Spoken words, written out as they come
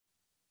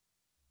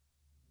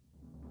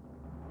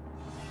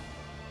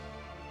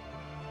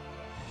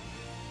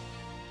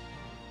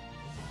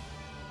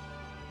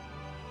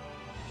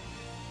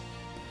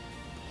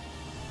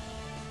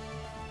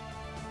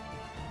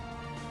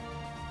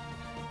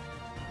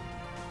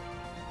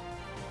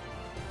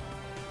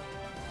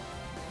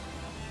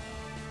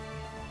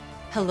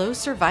Hello,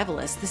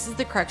 survivalists. This is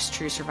the Crux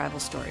True Survival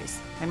Stories.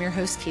 I'm your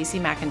host, Casey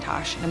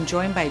McIntosh, and I'm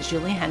joined by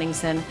Julie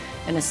Henningsen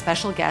and a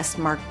special guest,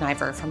 Mark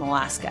Niver from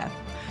Alaska.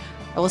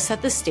 I will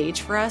set the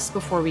stage for us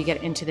before we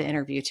get into the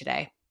interview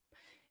today.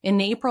 In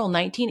April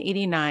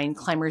 1989,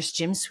 climbers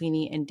Jim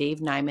Sweeney and Dave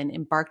Nyman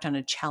embarked on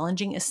a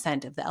challenging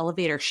ascent of the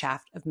elevator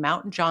shaft of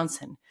Mount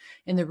Johnson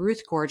in the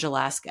Ruth Gorge,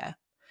 Alaska.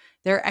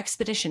 Their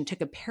expedition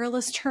took a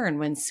perilous turn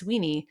when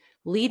Sweeney,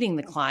 leading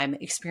the climb,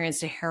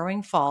 experienced a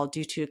harrowing fall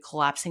due to a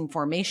collapsing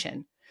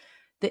formation.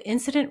 The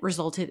incident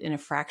resulted in a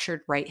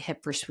fractured right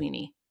hip for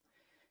Sweeney.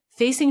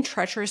 Facing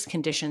treacherous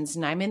conditions,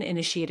 Nyman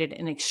initiated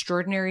an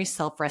extraordinary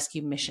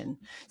self-rescue mission,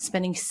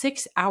 spending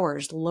 6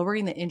 hours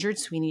lowering the injured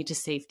Sweeney to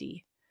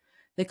safety.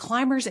 The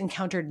climbers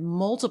encountered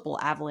multiple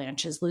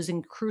avalanches,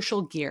 losing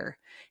crucial gear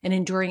and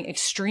enduring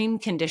extreme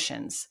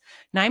conditions.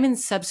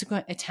 Nyman's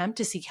subsequent attempt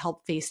to seek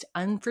help faced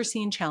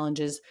unforeseen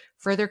challenges,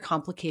 further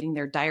complicating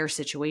their dire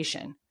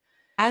situation.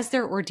 As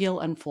their ordeal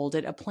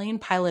unfolded, a plane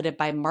piloted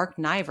by Mark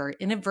Niver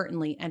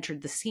inadvertently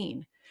entered the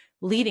scene,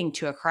 leading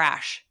to a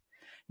crash.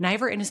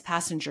 Niver and his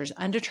passengers,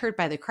 undeterred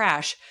by the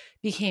crash,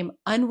 became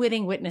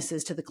unwitting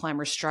witnesses to the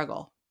climbers'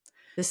 struggle.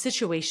 The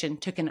situation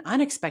took an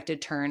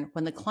unexpected turn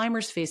when the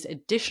climbers faced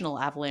additional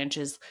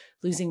avalanches,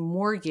 losing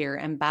more gear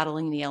and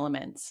battling the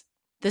elements.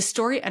 The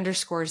story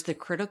underscores the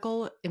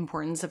critical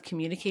importance of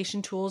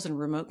communication tools and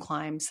remote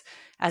climbs,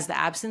 as the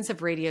absence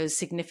of radios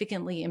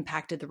significantly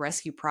impacted the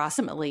rescue process.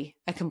 Ultimately,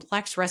 a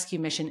complex rescue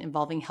mission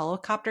involving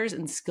helicopters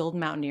and skilled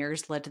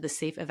mountaineers led to the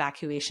safe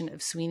evacuation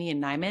of Sweeney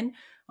and Nyman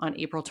on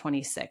April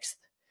 26th.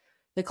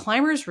 The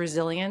climbers'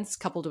 resilience,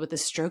 coupled with a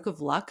stroke of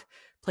luck,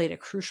 played a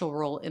crucial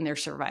role in their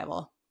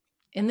survival.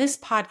 In this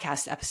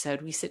podcast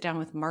episode, we sit down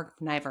with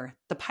Mark Niver,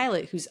 the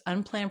pilot whose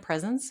unplanned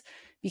presence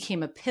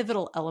became a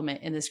pivotal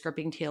element in this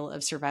gripping tale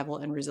of survival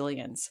and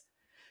resilience.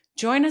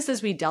 Join us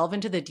as we delve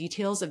into the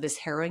details of this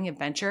harrowing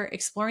adventure,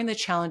 exploring the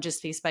challenges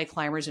faced by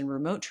climbers in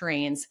remote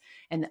terrains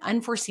and the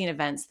unforeseen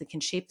events that can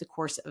shape the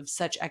course of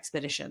such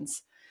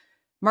expeditions.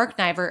 Mark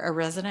Niver, a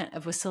resident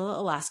of Wasilla,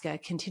 Alaska,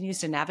 continues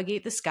to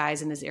navigate the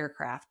skies in his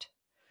aircraft.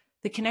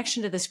 The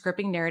connection to this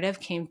gripping narrative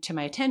came to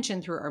my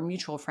attention through our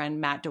mutual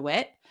friend, Matt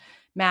DeWitt.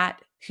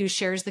 Matt, who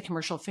shares the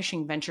commercial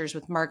fishing ventures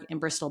with Mark in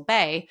Bristol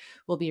Bay,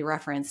 will be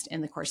referenced in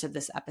the course of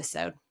this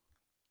episode.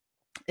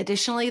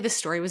 Additionally, the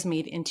story was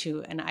made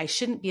into an I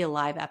Shouldn't Be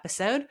Alive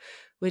episode,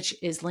 which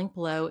is linked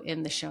below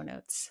in the show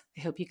notes.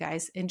 I hope you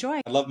guys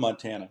enjoy. I love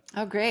Montana.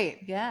 Oh, great.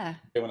 Yeah.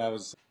 When I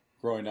was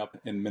growing up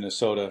in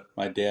Minnesota,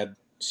 my dad,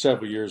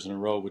 several years in a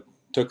row,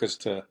 took us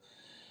to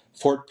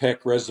Fort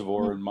Peck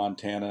Reservoir in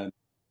Montana and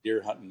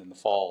deer hunting in the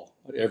fall.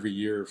 Every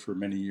year for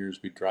many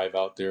years, we'd drive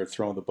out there,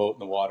 throw the boat in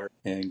the water,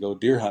 and go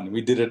deer hunting. We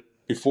did it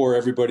before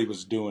everybody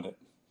was doing it.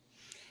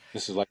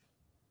 This is like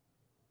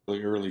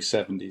the early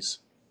 70s.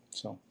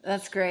 So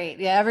that's great.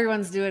 Yeah,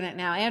 everyone's doing it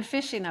now. And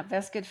fishing up.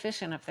 That's good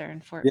fishing up there in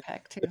Fort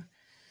Peck, too.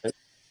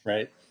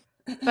 Right.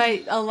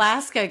 But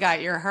Alaska got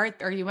your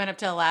heart, or you went up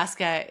to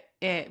Alaska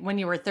when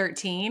you were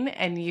 13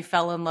 and you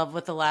fell in love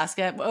with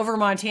Alaska over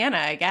Montana,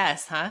 I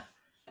guess, huh?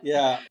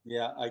 Yeah,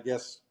 I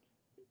guess.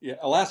 Yeah,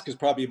 Alaska's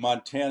probably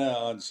Montana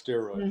on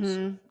steroids.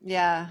 Mm-hmm.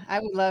 Yeah, I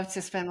would love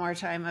to spend more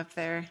time up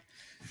there.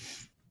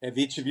 Have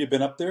each of you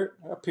been up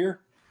here?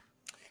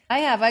 I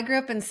have. I grew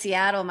up in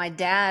Seattle. My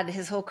dad,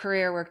 his whole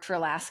career worked for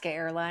Alaska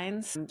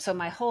Airlines. So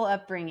my whole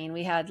upbringing,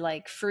 we had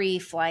like free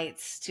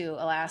flights to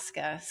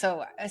Alaska.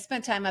 So I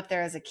spent time up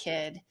there as a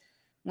kid.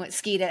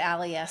 Skied at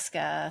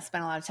Alyeska,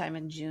 spent a lot of time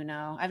in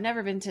Juneau. I've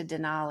never been to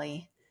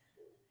Denali.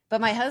 But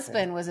my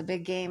husband was a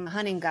big game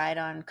hunting guide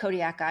on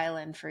Kodiak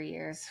Island for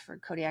years for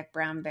Kodiak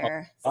brown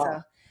bear.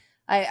 So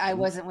I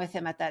wasn't with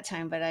him at that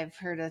time, but I've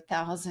heard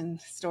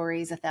 1,000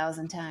 stories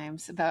 1,000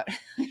 times about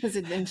his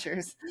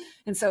adventures.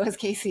 And so has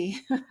Casey.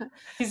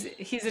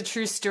 He's a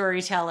true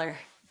storyteller.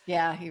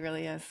 Yeah, he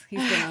really is.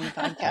 He's been on the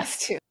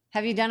podcast too.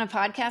 Have you done a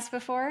podcast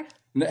before?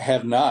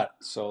 Have not.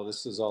 So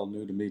this is all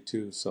new to me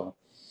too. So.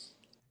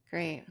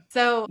 Great.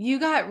 So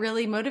you got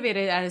really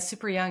motivated at a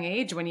super young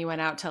age when you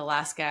went out to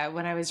Alaska.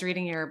 When I was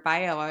reading your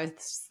bio, I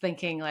was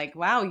thinking like,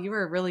 wow, you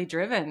were really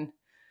driven.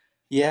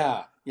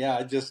 Yeah.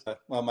 I just,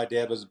 my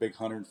dad was a big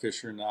hunter and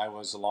fisher, and I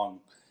was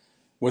along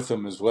with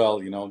him as well,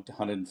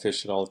 hunted and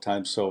fished all the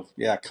time. So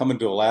yeah, coming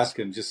to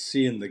Alaska and just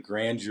seeing the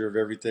grandeur of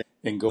everything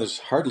and there's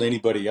hardly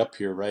anybody up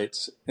here, right?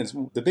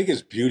 And the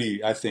biggest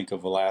beauty, I think,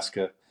 of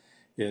Alaska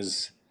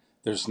is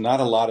there's not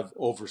a lot of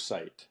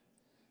oversight.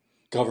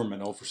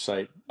 Government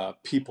oversight,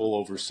 people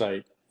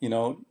oversight.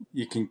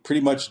 You can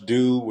pretty much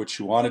do what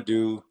you want to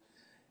do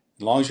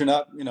as long as you're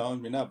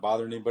not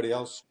bothering anybody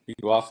else. You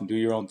go off and do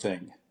your own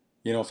thing.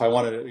 If I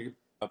wanted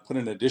to put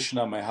an addition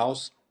on my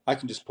house, I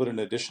can just put an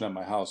addition on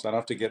my house. I don't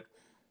have to get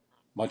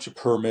a bunch of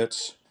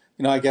permits.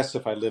 I guess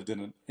if I lived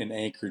in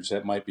Anchorage,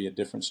 that might be a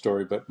different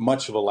story. But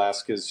much of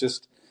Alaska is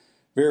just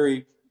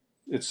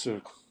it's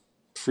a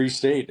free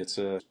state.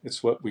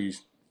 It's what we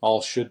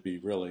all should be,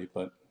 really.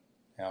 But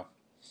yeah.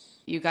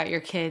 You got your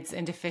kids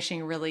into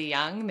fishing really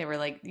young. They were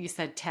like, you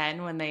said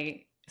 10 when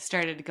they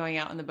started going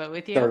out on the boat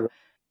with you?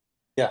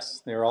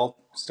 Yes, they were all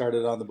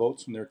started on the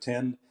boats when they were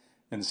 10.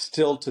 and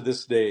still to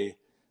this day,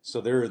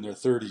 so they're in their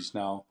 30s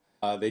now.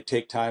 They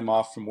take time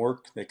off from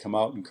work. They come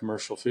out and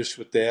commercial fish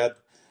with Dad.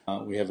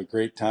 We have a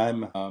great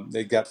time.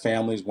 They've got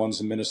families.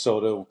 One's in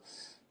Minnesota,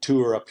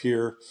 two are up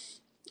here.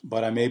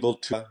 But I'm able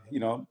to,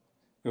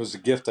 it was a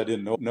gift I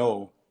didn't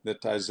know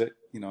that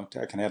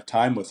I can have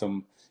time with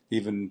them,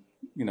 even,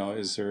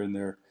 as they're in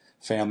their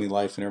family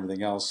life and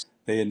everything else.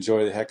 They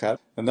enjoy the heck out,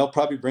 and they'll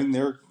probably bring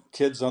their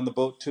kids on the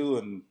boat too.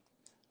 And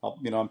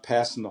I'm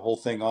passing the whole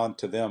thing on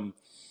to them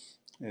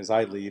as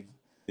I leave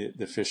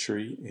the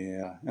fishery.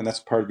 Yeah, and that's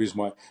part of the reason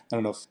why, I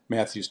don't know if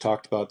Matthew's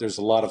talked about, there's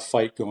a lot of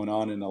fight going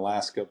on in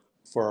Alaska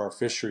for our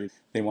fishery.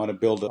 They want to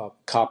build a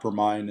copper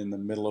mine in the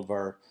middle of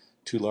our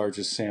two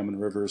largest salmon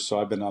rivers.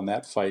 So I've been on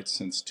that fight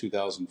since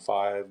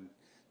 2005,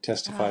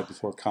 testified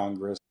before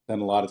Congress, done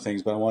a lot of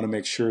things, but I want to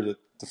make sure that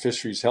the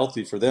fishery is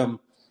healthy for them,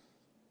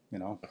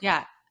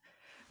 Yeah.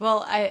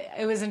 Well,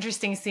 it was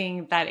interesting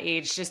seeing that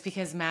age, just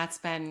because Matt's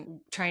been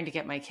trying to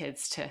get my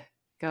kids to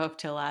go up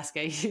to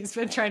Alaska. He's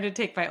been trying to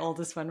take my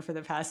oldest one for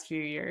the past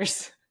few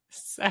years.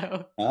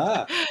 So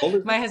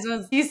my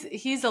husband,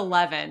 he's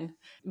 11.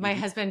 My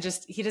husband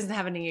he doesn't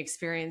have any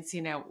experience.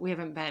 We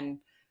haven't been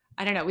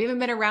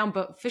around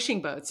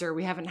fishing boats, or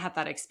we haven't had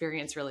that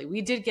experience really.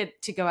 We did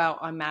get to go out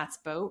on Matt's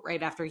boat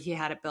right after he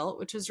had it built,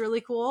 which was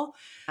really cool.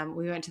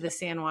 We went to the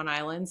San Juan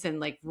Islands,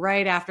 and like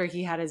right after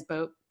he had his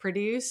boat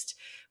produced,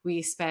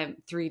 we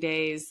spent 3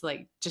 days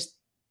like just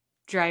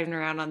driving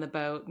around on the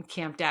boat and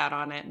camped out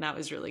on it. And that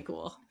was really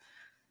cool.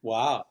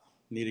 Wow.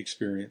 Neat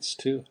experience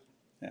too.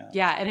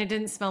 Yeah. And it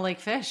didn't smell like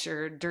fish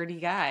or dirty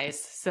guys.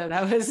 So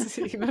that was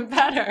even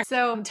better.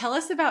 So tell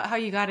us about how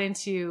you got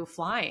into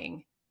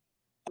flying.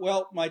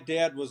 Well, my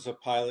dad was a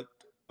pilot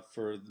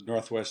for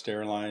Northwest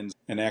Airlines.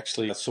 And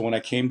actually, so when I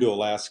came to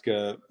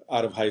Alaska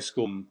out of high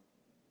school,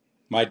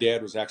 my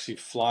dad was actually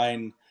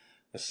flying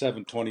a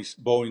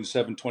Boeing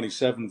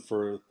 727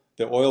 for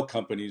the oil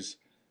companies,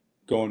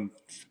 going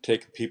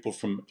taking people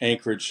from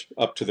Anchorage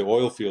up to the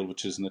oil field,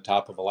 which is in the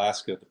top of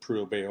Alaska, the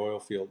Prudhoe Bay oil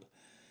field.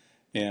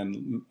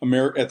 And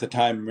at the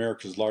time,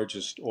 America's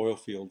largest oil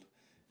field.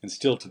 And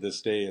still to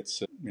this day,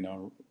 it's,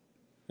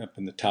 up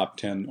in the top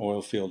 10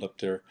 oil field up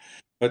there.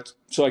 But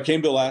so I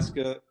came to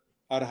Alaska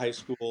out of high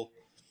school.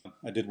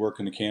 I did work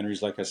in the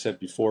canneries, like I said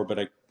before, but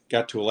I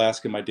got to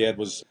Alaska. My dad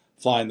was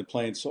flying the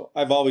plane. So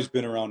I've always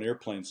been around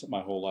airplanes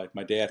my whole life.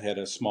 My dad had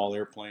a small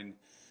airplane,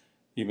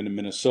 even in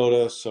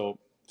Minnesota. So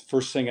the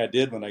first thing I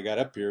did when I got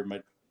up here,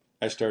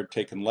 I started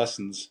taking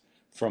lessons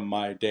from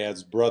my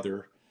dad's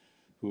brother,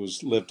 who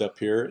lived up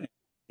here.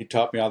 He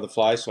taught me how to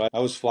fly. So I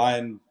was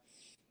flying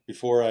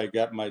before I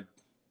got my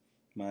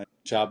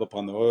job up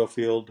on the oil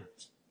field.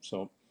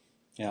 So,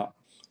 yeah. And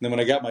then when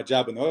I got my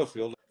job in the oil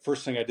field,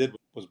 first thing I did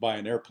was buy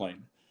an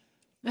airplane.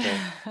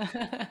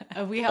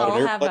 So, we all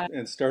have that.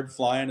 And started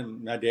flying,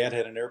 and my dad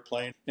had an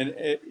airplane. And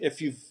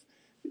if you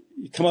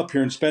come up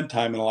here and spend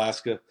time in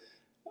Alaska,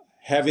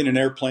 having an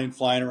airplane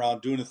flying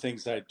around, doing the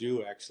things that I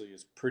do actually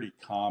is pretty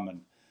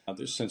common.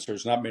 Since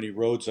there's not many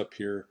roads up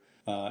here,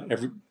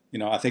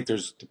 I think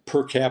there's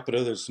per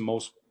capita, there's the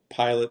most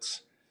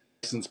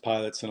licensed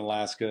pilots in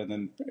Alaska, and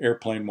then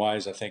airplane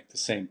wise, I think the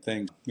same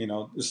thing.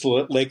 This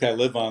lake I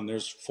live on,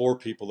 there's 4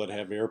 people that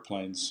have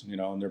airplanes,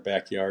 in their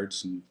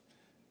backyards, and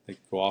they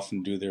go off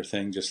and do their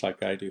thing just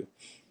like I do.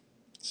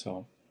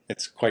 So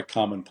it's quite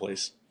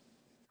commonplace.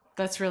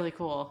 That's really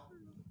cool.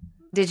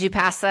 Did you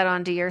pass that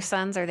on to your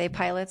sons? Are they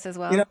pilots as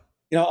well?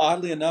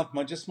 Oddly enough,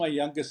 my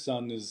youngest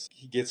son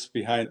he gets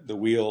behind the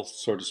wheel,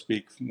 so to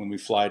speak, when we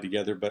fly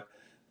together, but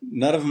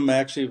none of them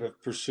actually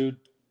have pursued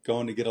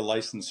going to get a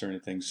license or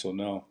anything. So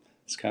no,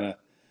 it's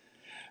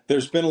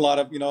there's been a lot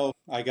of,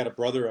 I got a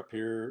brother up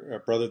here, a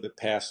brother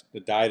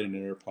that died in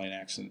an airplane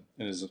accident,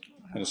 in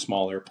a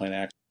small airplane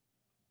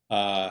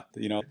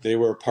accident. They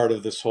were a part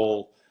of this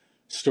whole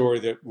story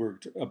that we're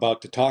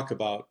about to talk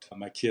about.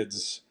 My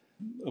kids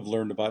have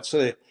learned about.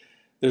 So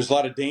there's a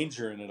lot of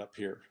danger in it up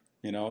here.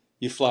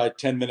 You fly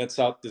 10 minutes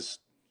out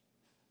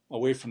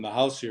away from the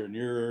house here, and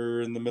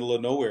you're in the middle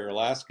of nowhere,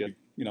 Alaska.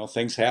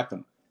 Things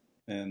happen.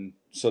 And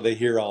so they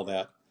hear all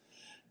that.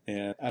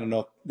 And I don't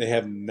know, they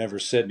haven't never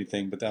said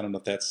anything, but I don't know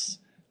if that's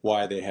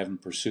why they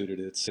haven't pursued it.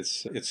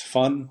 It's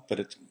fun, but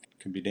it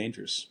can be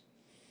dangerous.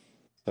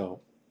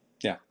 So,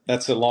 yeah,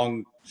 that's a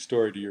long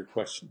story to your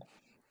question.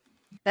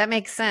 That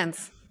makes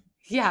sense.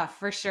 Yeah,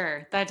 for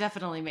sure. That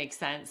definitely makes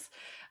sense.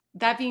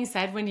 That being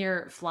said, when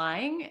you're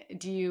flying,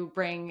 do you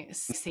bring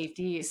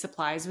safety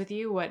supplies with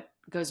you? What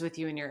goes with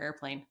you in your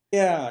airplane?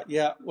 Yeah.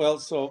 Well,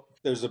 so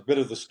there's a bit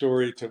of the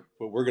story to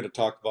what we're going to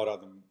talk about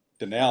on the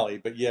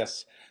Denali, but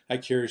yes, I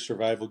carry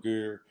survival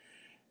gear,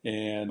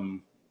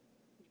 and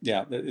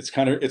yeah,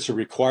 it's a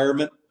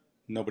requirement.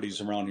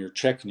 Nobody's around here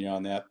checking you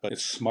on that, but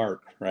it's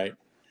smart, right?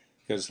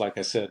 Because like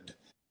I said,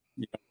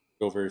 you don't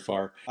go very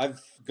far.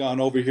 I've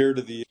gone over here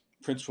to the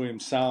Prince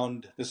William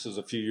Sound. This is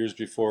a few years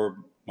before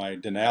my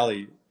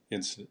Denali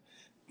incident,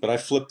 but I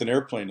flipped an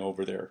airplane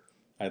over there.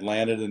 I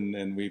landed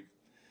and we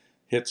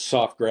hit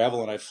soft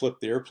gravel, and I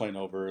flipped the airplane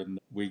over, and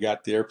we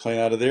got the airplane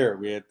out of there.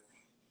 We had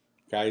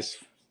guys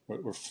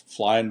were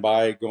flying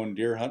by, going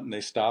deer hunting.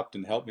 They stopped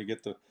and helped me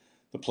get the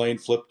plane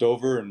flipped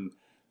over, and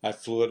I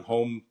flew it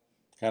home,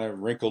 kind of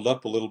wrinkled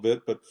up a little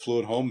bit, but flew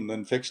it home and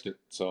then fixed it.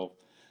 So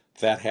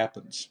that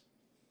happens.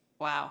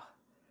 Wow.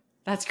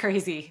 That's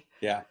crazy.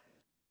 Yeah.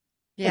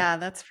 Yeah,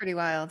 that's pretty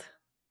wild.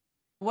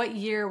 What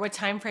year, what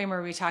time frame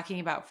are we talking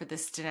about for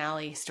this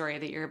Denali story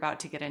that you're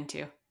about to get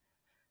into?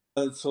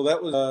 So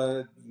that was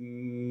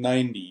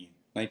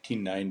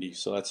 1990.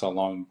 So that's how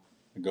long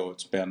ago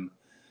it's been.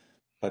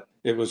 But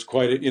it was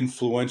quite an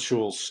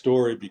influential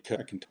story because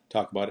I can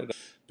talk about it.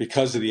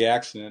 Because of the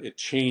accident, it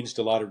changed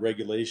a lot of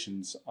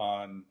regulations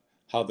on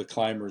how the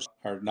climbers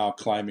are now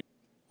climbing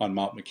on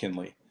Mount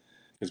McKinley,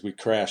 because we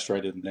crashed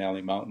right in the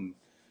Denali Mountain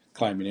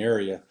climbing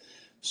area.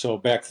 So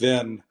back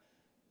then,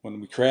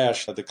 when we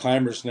crashed, the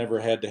climbers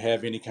never had to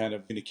have any kind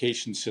of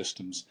communication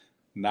systems.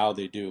 Now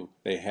they do.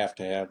 They have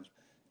to have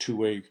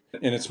two-way,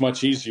 and it's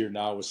much easier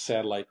now with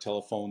satellite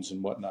telephones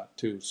and whatnot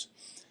too.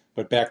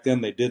 But back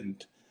then they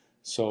didn't.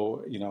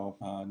 So,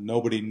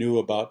 nobody knew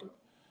about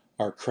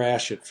our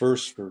crash at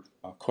first for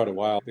quite a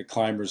while. The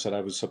climbers that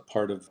I was a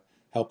part of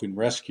helping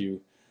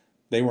rescue,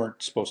 they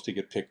weren't supposed to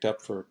get picked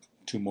up for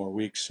 2 more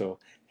weeks. So,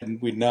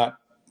 and we'd not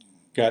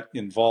got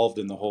involved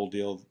in the whole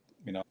deal,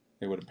 they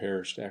would have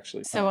perished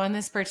actually. So on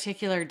this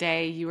particular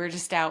day, you were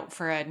just out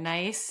for a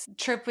nice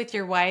trip with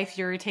your wife.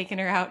 You were taking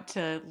her out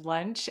to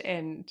lunch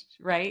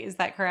right? Is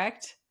that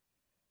correct?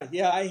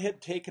 Yeah, I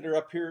had taken her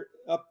up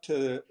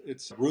to,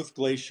 it's Ruth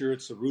Glacier.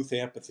 It's the Ruth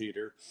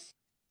Amphitheater.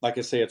 Like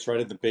I say, it's right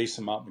at the base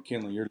of Mount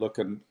McKinley. You're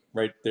looking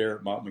right there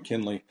at Mount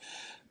McKinley.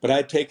 But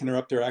I'd taken her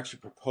up there, actually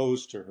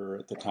proposed to her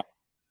at the time,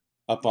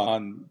 up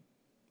on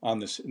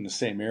this in the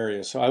same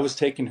area. So I was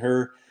taking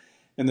her,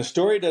 and the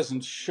story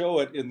doesn't show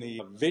it in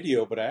the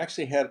video, but I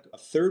actually had a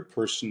third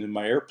person in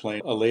my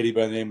airplane, a lady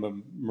by the name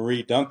of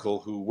Marie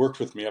Dunkel, who worked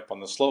with me up on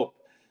the slope.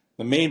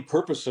 The main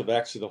purpose of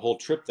actually the whole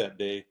trip that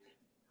day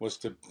was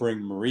to bring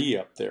Marie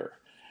up there.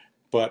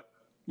 But,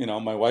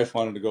 my wife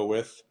wanted to go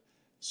with,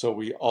 so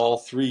we all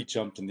three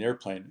jumped in the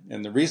airplane.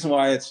 And the reason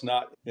why it's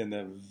not in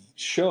the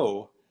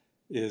show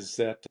is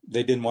that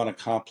they didn't want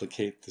to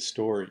complicate the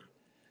story.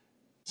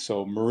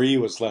 So Marie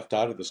was left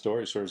out of the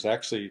story. So it was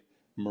actually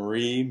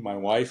Marie, my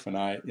wife, and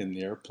I in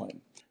the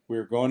airplane. We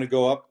were going to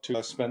go up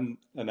to spend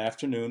an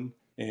afternoon,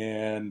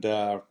 and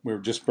we were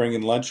just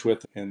bringing lunch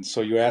with. And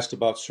so you asked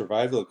about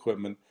survival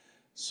equipment.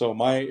 So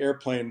my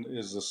airplane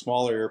is a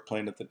smaller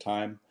airplane at the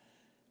time.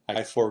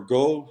 I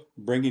forego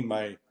bringing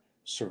my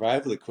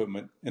survival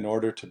equipment in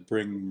order to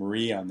bring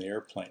Marie on the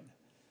airplane.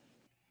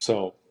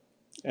 So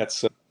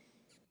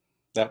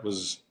that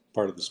was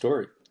part of the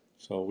story.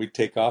 So we'd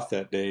take off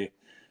that day,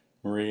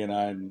 Marie and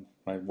I and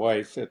my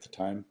wife at the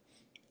time,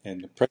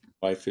 and the pregnant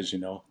wife, as you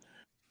know.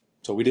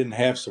 So we didn't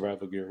have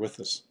survival gear with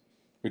us.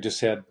 We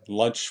just had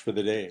lunch for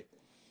the day.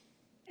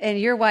 And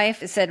your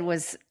wife said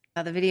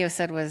the video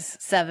said was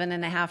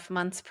 7.5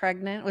 months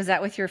pregnant. Was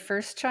that with your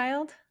first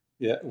child?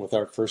 Yeah, with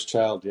our first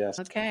child, yes.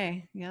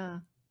 Okay, yeah.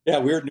 Yeah,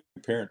 we were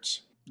new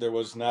parents. There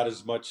was not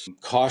as much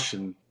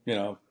caution. We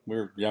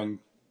were young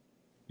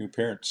new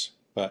parents.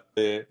 But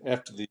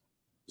after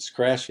this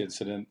crash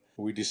incident,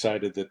 we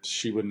decided that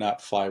she would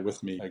not fly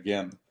with me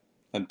again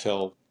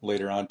until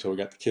later on, until we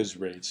got the kids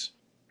raised.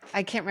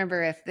 I can't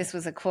remember if this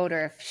was a quote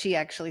or if she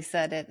actually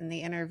said it in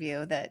the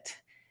interview that,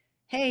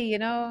 hey,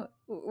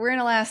 we're in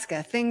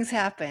Alaska. Things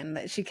happen.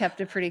 That she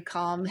kept a pretty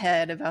calm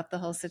head about the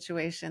whole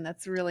situation.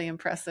 That's really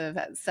impressive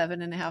at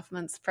 7.5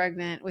 months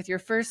pregnant with your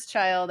first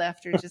child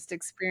after just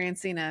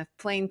experiencing a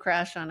plane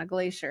crash on a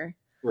glacier.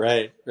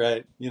 Right.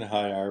 You know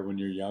how I are when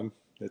you're young.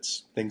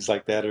 It's things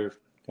like that are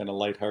kind of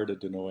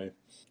lighthearted in a way.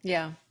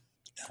 Yeah.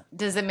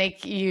 Does it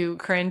make you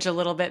cringe a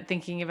little bit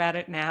thinking about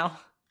it now?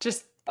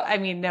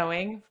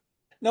 Knowing.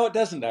 No, it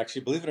doesn't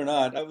actually. Believe it or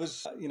not, I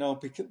was,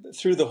 because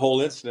through the whole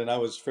incident, I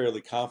was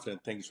fairly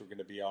confident things were going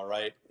to be all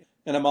right.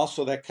 And I'm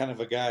also that kind of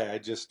a guy. I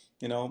just,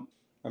 I'm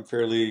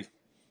fairly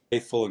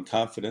faithful and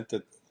confident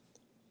that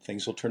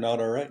things will turn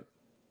out all right.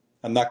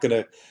 I'm not going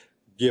to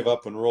give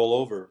up and roll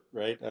over,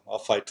 right? I'll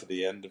fight to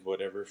the end of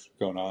whatever's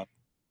going on.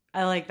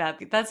 I like that.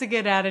 That's a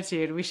good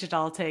attitude. We should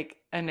all take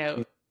a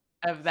note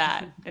of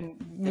that and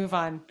move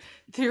on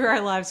through our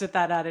lives with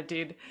that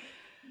attitude.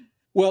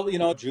 Well,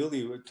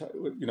 Julie,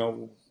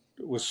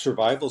 with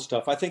survival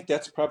stuff, I think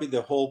that's probably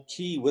the whole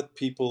key with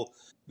people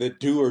that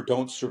do or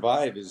don't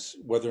survive is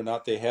whether or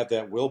not they have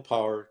that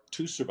willpower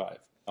to survive.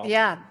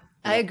 Yeah,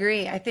 I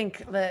agree. I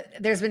think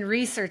that there's been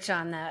research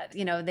on that.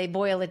 They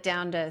boil it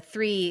down to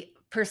 3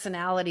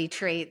 personality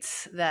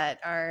traits that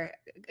are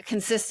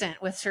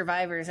consistent with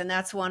survivors. And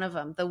that's one of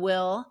them, the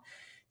will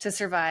to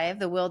survive,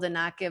 the will to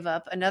not give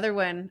up. Another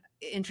one,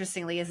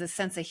 interestingly, is a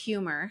sense of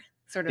humor,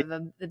 sort of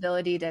the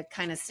ability to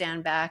kind of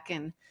stand back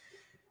and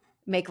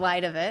make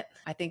light of it,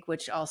 I think,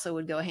 which also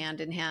would go hand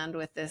in hand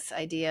with this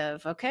idea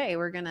of, okay,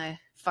 we're going to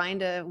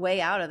find a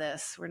way out of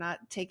this. We're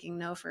not taking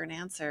no for an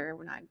answer.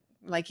 We're not,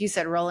 like you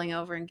said, rolling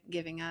over and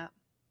giving up.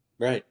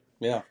 Right.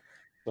 Yeah.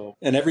 So,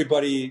 and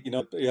everybody,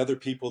 the other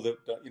people that,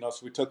 so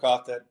we took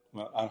off that,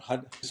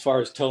 as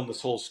far as telling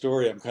this whole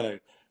story, I'm kind of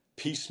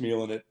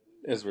piecemealing it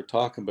as we're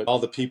talking, but all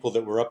the people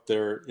that were up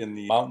there in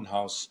the mountain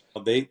house,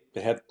 they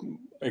had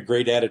a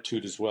great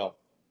attitude as well.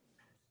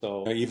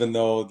 So even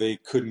though they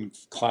couldn't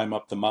climb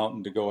up the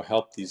mountain to go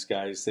help these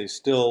guys, they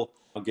still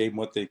gave them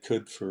what they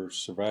could for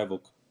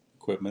survival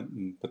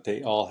equipment, but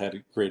they all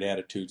had great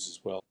attitudes as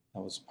well.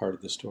 That was part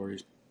of the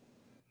story.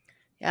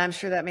 Yeah, I'm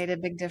sure that made a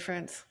big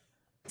difference.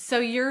 So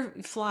you're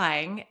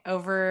flying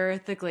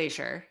over the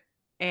glacier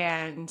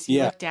and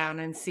you look down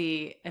and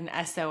see an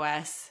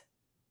SOS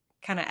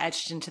kind of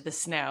etched into the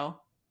snow.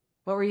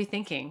 What were you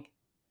thinking?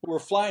 We're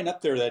flying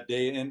up there that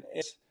day, and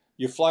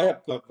you fly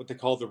up what they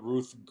call the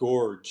Ruth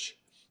Gorge,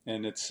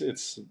 and it's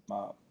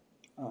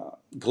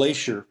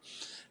glacier,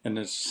 and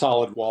there's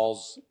solid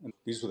walls. And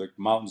these were the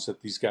mountains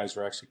that these guys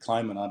were actually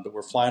climbing on, but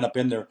we're flying up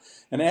in there.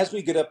 And as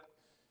we get up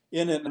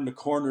in the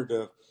corner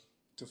to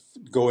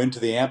go into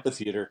the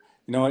amphitheater,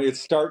 it's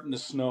starting to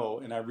snow,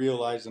 and I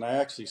realized, and I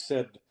actually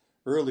said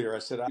earlier, I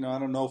said, I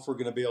don't know if we're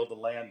going to be able to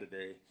land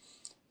today,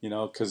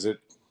 because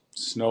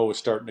snow was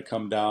starting to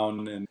come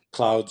down and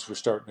clouds were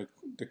starting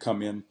to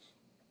come in.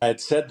 I had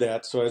said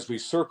that, so as we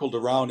circled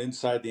around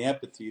inside the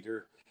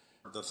amphitheater,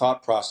 the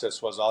thought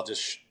process was I'll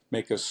just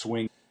make a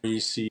swing,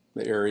 you see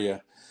the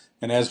area.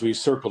 And as we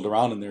circled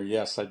around in there,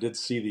 yes, I did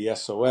see the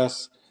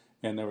SOS,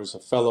 and there was a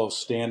fellow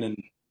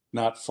standing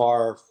not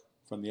far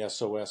from the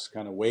SOS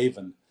kind of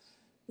waving.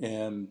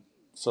 And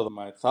so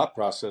my thought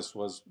process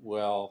was,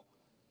 well,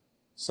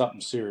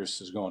 something serious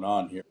is going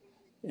on here.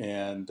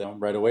 And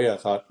right away I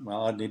thought,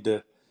 well, I need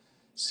to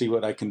see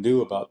what I can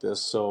do about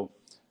this. So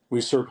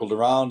we circled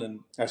around,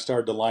 and I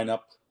started to line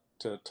up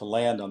to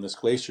land on this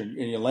glacier. And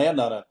you land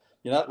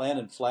you're not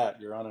landing flat,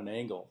 you're on an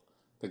angle.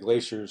 The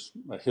glacier's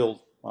a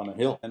hill on a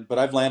hill. But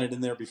I've landed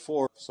in there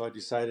before, so I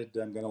decided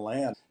I'm going to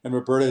land. And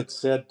Roberta had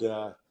said,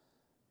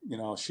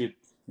 she,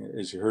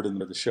 as you heard in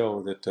the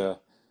show, that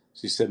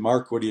she said,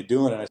 Mark, what are you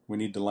doing? And I said, we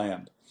need to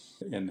land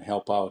and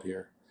help out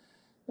here.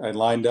 I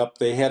lined up.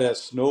 They had a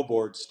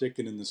snowboard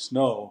sticking in the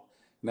snow,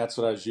 and that's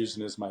what I was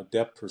using as my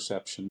depth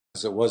perception,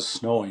 as it was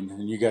snowing.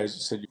 And you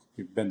guys said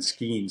you've been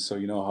skiing, so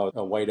you know how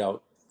a whiteout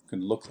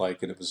can look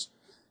like, and it was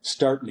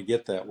starting to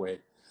get that way.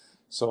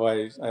 So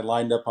I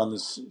lined up on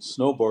this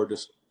snowboard to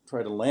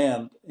try to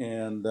land,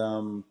 and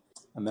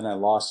then I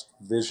lost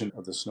vision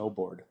of the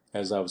snowboard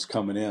as I was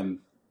coming in.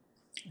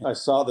 I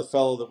saw the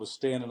fellow that was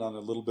standing on a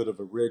little bit of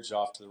a ridge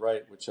off to the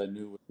right, which I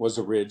knew was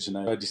a ridge, and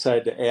I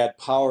decided to add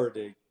power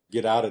to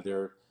get out of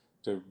there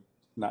to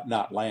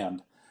not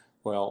land.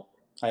 Well,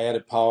 I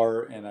added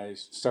power, and I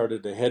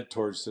started to head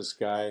towards this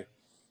guy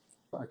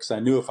because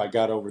I knew if I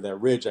got over that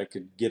ridge, I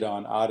could get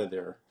on out of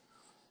there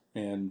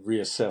and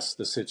reassess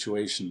the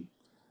situation.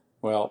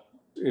 Well,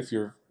 if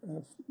you're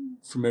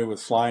familiar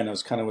with flying, I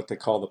was kind of what they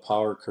call the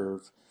power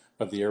curve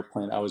of the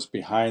airplane. I was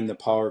behind the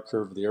power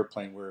curve of the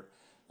airplane where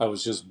I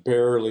was just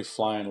barely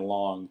flying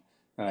along,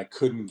 and I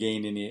couldn't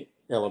gain any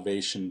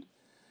elevation.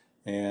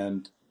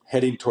 And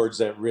heading towards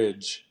that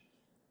ridge,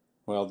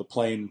 well, the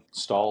plane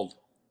stalled.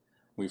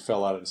 We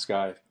fell out of the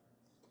sky.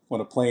 When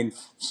a plane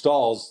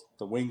stalls,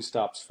 the wing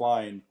stops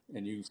flying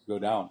and you go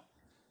down.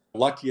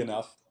 Lucky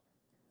enough,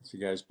 if you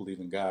guys believe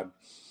in God,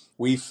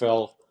 we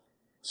fell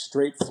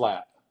straight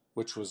flat,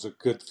 which was a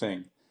good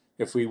thing.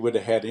 If we would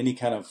have had any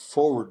kind of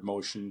forward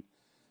motion,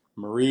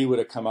 Marie would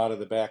have come out of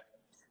the back.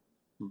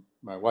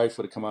 My wife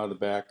would have come out of the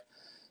back.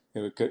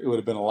 It would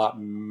have been a lot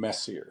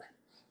messier.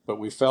 But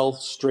we fell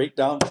straight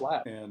down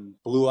flat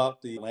and blew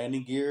out the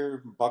landing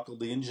gear, buckled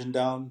the engine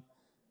down,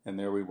 and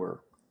there we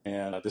were.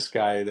 And this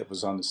guy that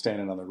was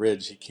standing on the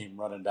ridge, he came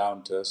running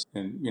down to us.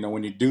 And,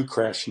 when you do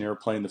crash an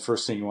airplane, the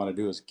first thing you want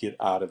to do is get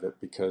out of it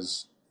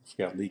because if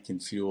you got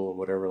leaking fuel or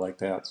whatever like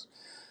that.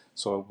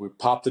 So we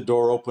popped the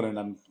door open, and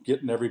I'm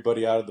getting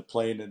everybody out of the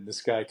plane, and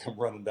this guy come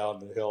running down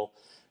the hill.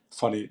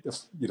 Funny,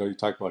 you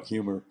talk about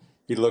humor.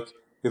 He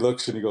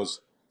looks and he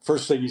goes,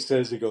 first thing he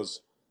says, he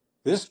goes,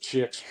 this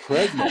chick's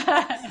pregnant.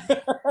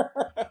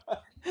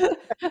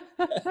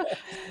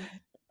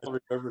 I'll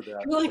remember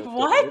that. You're like,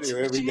 what?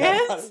 Anyway, we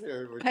got out of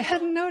there. I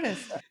hadn't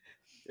noticed.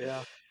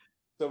 Yeah.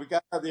 So we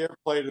got out of the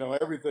airplane,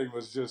 everything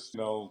was just,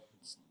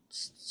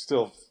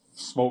 still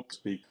smoke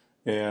speak.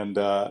 And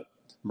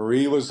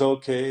Marie was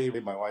okay.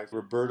 My wife,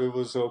 Roberta,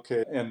 was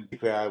okay. And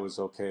I was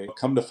okay.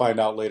 Come to find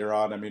out later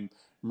on,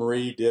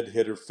 Marie did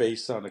hit her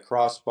face on the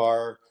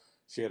crossbar.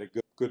 She had a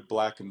good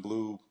black and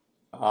blue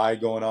eye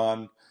going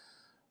on.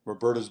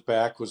 Roberta's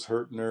back was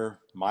hurting her.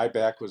 My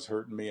back was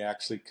hurting me,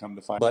 actually, come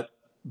to find. But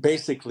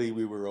basically,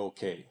 we were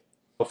okay.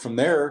 But from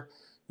there,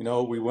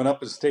 we went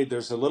up and stayed.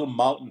 There's a little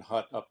mountain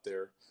hut up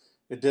there.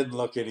 It didn't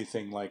look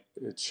anything like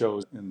it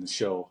shows in the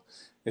show.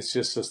 It's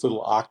just this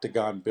little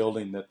octagon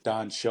building that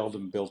Don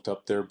Sheldon built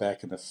up there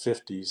back in the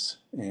 50s.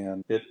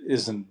 And it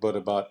isn't but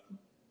about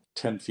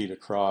 10 feet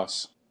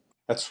across.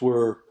 That's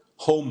where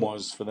home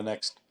was for the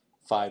next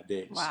 5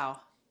 days.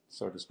 Wow.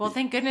 So to speak. Well,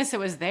 thank goodness it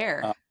was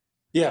there.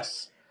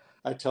 Yes.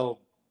 I tell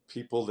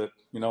people that,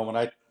 when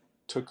I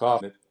took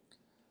off,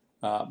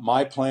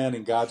 my plan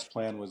and God's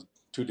plan was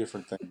two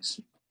different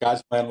things.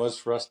 God's plan was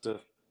for us to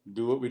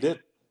do what we did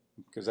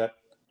because that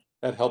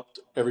helped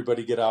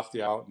everybody get off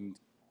the out. And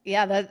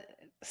yeah,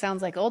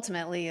 sounds like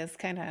ultimately is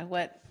kind of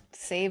what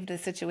saved the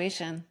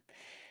situation.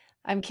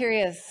 I'm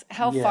curious,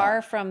 how Yeah.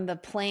 far from the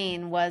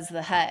plane was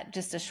the hut?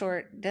 Just a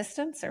short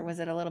distance, or was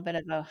it a little bit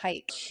of a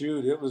hike?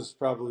 Shoot, it was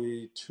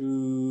probably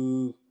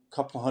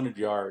couple hundred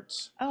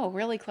yards Oh,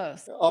 really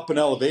close. up in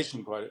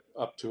elevation, quite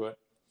up to it.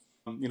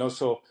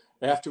 So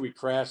after we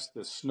crashed,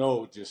 the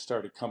snow just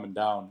started coming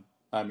down.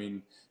 I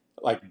mean,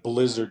 like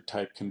blizzard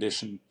type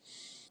condition.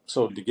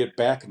 So to get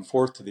back and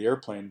forth to the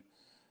airplane,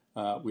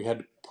 we had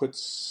to put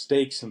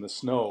stakes in the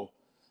snow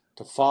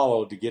to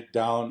follow to get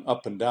down,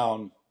 up and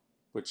down,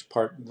 which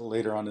part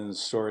later on in the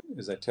story,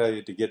 as I tell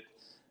you, to get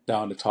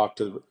down to talk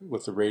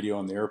with the radio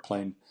on the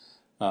airplane.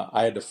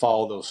 I had to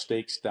follow those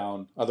stakes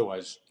down.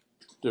 Otherwise,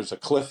 there's a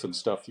cliff and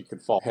stuff you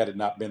could fall had it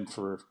not been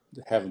for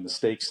having the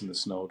stakes in the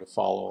snow to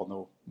follow on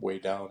the way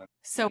down.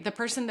 So the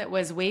person that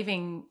was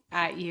waving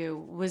at you,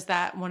 was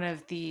that one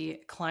of the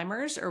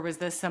climbers, or was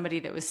this somebody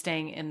that was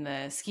staying in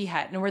the ski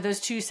hut? And were those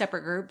two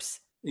separate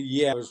groups?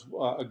 Yeah, there was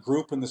a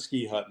group in the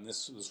ski hut, and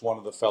this was one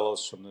of the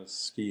fellows from the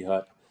ski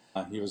hut.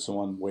 He was the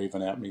one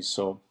waving at me.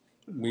 So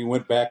we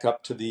went back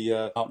up to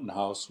the mountain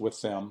house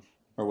with them,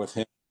 or with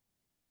him,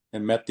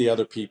 and met the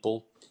other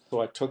people. So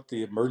I took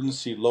the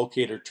emergency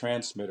locator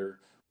transmitter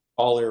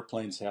all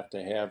airplanes have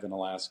to have in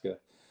Alaska.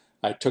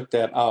 I took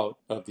that out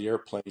of the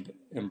airplane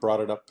and brought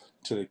it up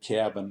to the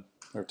cabin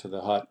or to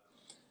the hut,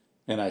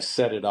 and I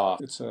set it off.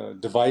 It's a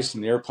device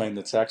in the airplane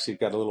that's actually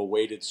got a little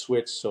weighted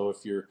switch, so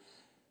if you're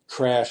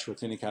crash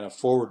with any kind of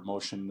forward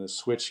motion, the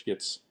switch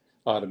gets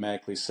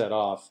automatically set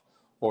off,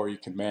 or you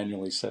can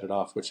manually set it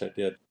off, which I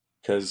did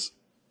because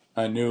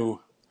I knew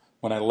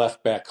when I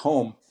left back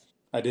home,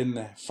 I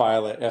didn't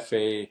file a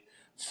FAA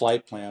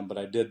flight plan, but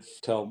I did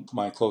tell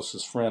my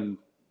closest friend,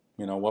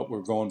 what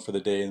we're going for the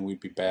day and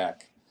we'd be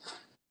back.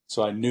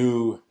 So I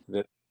knew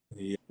that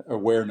the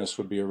awareness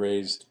would be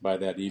raised by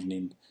that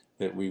evening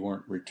that we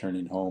weren't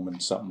returning home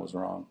and something was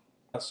wrong.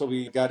 So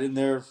we got in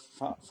there,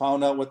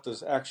 found out what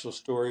the actual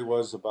story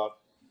was about.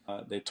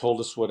 They told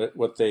us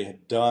what they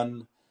had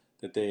done,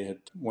 that they had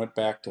went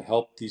back to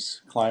help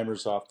these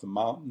climbers off the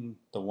mountain.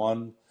 The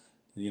one,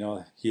 he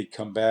had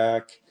come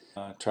back,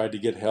 tried to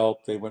get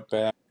help. They went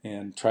back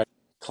and tried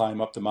to climb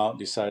up the mountain,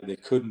 decided they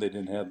couldn't. They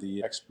didn't have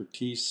the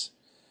expertise.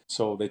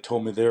 So they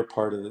told me their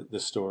part of the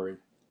story.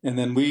 And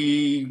then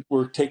we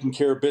were taking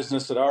care of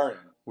business at our end.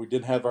 We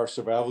didn't have our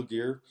survival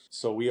gear,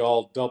 so we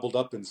all doubled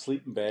up in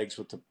sleeping bags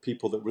with the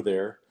people that were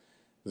there.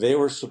 They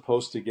were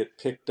supposed to get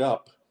picked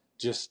up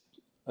just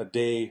a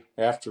day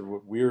after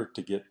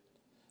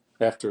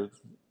after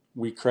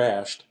we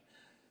crashed.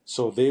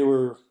 So they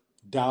were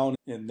down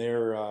in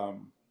their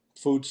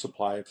food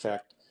supply. In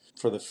fact,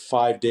 for the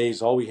 5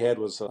 days, all we had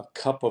was a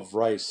cup of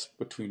rice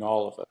between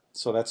all of it.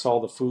 So that's all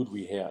the food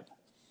we had.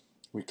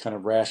 We kind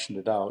of rationed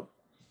it out.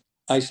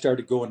 I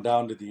started going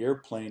down to the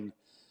airplane,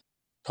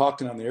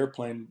 talking on the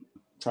airplane,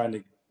 trying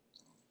to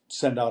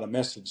send out a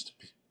message to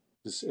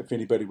if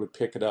anybody would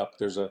pick it up.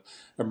 There's a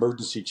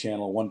emergency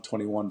channel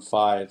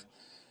 121.5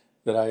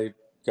 that I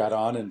got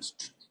on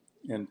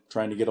and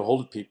trying to get a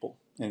hold of people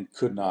and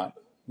could not,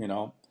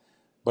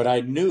 But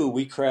I knew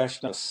we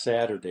crashed on a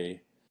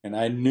Saturday, and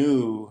I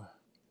knew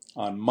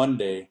on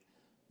Monday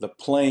the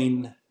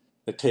plane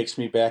that takes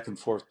me back and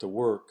forth to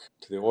work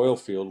to the oil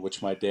field,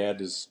 which my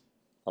dad is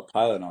a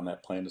pilot on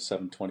that plane, the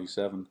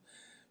 727,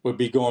 would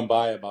be going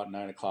by about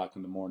 9 o'clock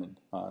in the morning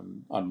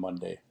on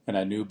Monday. And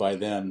I knew by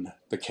then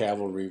the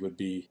cavalry would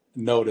be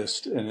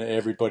noticed and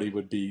everybody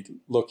would be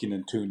looking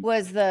and tuned.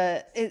 Was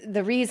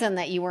the reason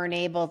that you weren't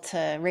able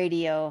to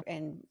radio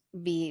and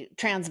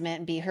transmit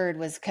and be heard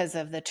was because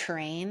of the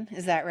terrain?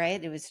 Is that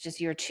right? It was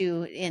just you're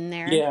too in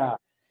there? Yeah.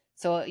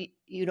 So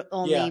you'd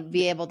only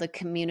be able to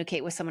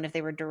communicate with someone if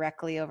they were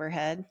directly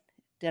overhead?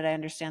 Did I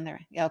understand that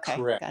right? Okay,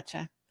 correct.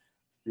 Gotcha.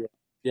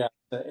 Yeah.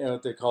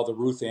 What they call the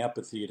Ruth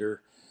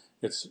Amphitheater.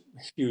 It's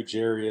a huge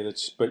area,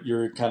 but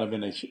you're kind of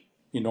in an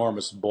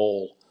enormous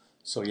bowl.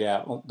 So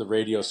yeah, the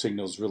radio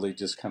signal's really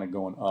just kind of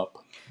going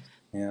up.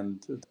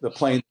 And the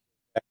plane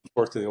back and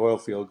forth to the oil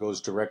field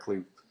goes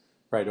directly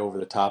right over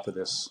the top of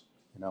this,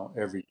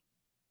 every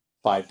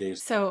 5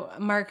 days. So,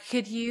 Mark,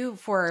 could you,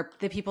 for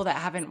the people that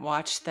haven't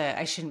watched the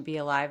I Shouldn't Be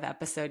Alive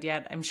episode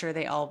yet, I'm sure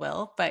they all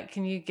will, but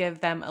can you give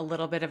them a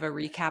little bit of a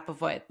recap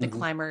of what the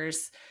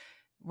climbers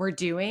were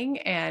doing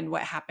and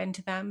what happened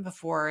to them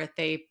before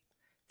they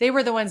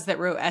were the ones that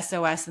wrote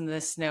SOS in the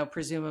snow,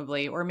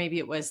 presumably, or maybe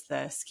it was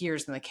the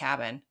skiers in the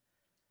cabin.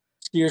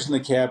 Skiers in the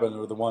cabin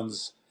were the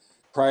ones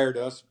prior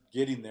to us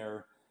getting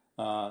there.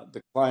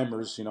 The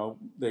climbers,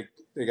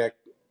 they got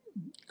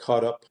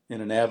caught up in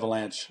an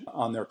avalanche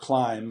on their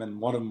climb, and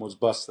one of them was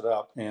busted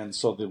up. And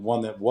so the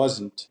one that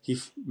wasn't, he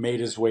made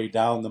his way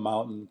down the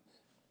mountain,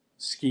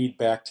 skied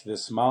back to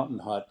this mountain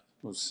hut.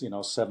 It was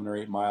 7 or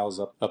 8 miles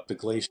up the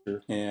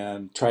glacier,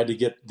 and tried to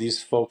get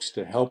these folks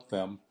to help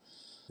them.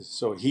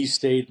 So he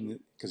stayed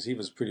because he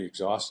was pretty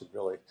exhausted,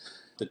 really.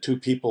 The two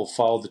people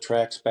followed the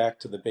tracks back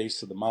to the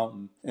base of the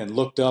mountain and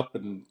looked up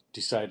and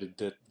decided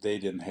that they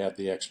didn't have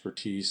the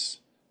expertise.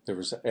 There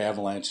was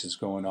avalanches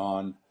going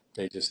on.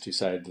 They just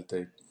decided that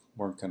they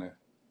weren't going to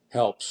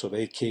help. So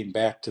they came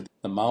back to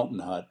the mountain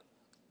hut.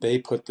 They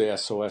put the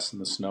SOS in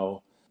the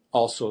snow.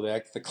 Also,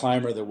 the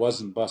climber that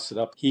wasn't busted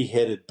up, he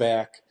headed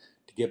back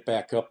to get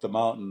back up the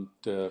mountain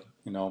to,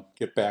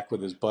 get back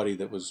with his buddy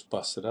that was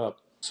busted up.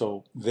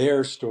 So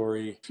their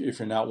story, if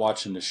you're not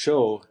watching the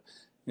show,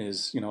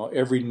 is,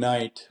 every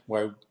night,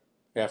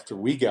 after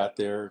we got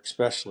there,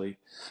 especially,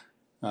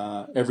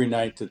 every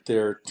night that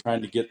they're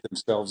trying to get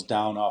themselves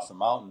down off the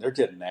mountain, they're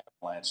getting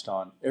avalanched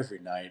on every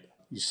night.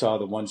 You saw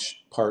the one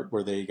part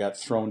where they got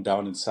thrown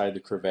down inside the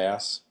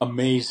crevasse.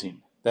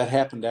 Amazing. That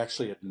happened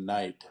actually at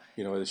night.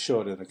 They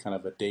showed it in a kind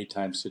of a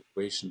daytime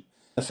situation.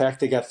 The fact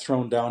they got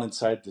thrown down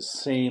inside the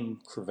same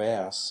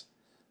crevasse,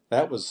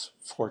 that was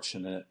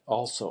fortunate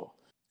also.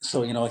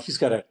 So, he's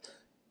got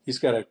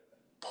to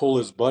pull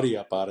his buddy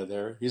up out of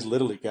there. He's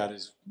literally got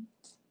his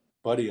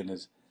buddy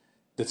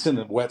that's in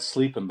the wet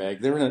sleeping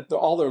bag.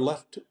 All they're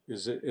left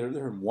is they're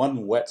in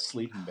one wet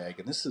sleeping bag,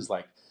 and this is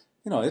like,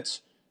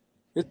 it's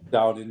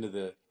down into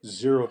the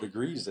 0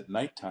 degrees at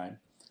nighttime.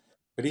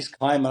 But he's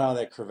climbing out of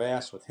that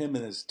crevasse with him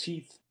and his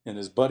teeth and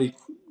his buddy.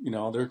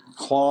 They're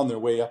clawing their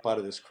way up out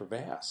of this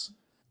crevasse,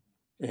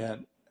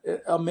 and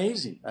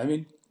amazing. I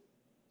mean,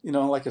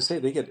 like I say,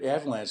 they get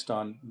avalanched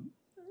on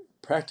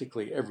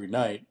practically every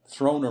night,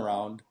 thrown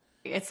around.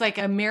 It's like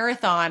a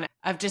marathon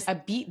of just a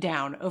beat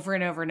down over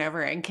and over and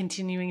over and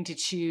continuing to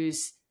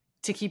choose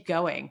to keep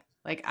going.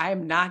 Like,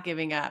 I'm not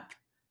giving up.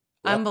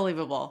 Yep.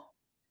 Unbelievable.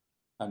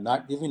 I'm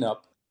not giving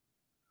up.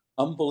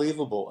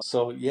 Unbelievable.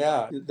 So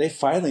yeah, they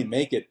finally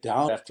make it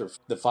down after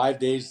the 5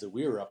 days that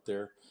we were up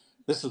there.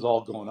 This is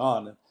all going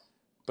on,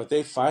 but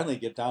they finally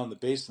get down the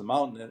base of the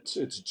mountain.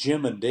 It's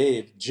Jim and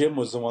Dave. Jim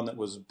was the one that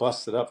was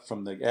busted up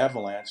from the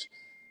avalanche,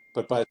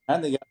 but by the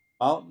time they got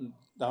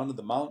down to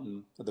the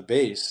mountain, the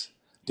base,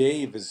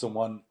 Dave is the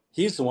one.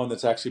 He's the one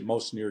that's actually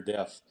most near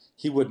death.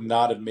 He would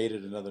not have made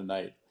it another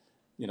night.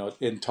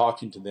 In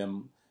talking to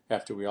them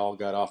after we all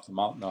got off the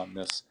mountain on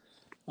this,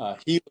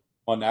 he was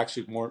the one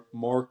actually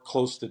more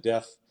close to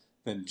death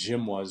than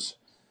Jim was,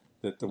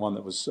 the one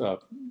that was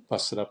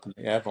busted up in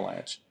the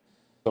avalanche.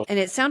 And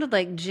it sounded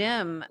like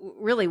Jim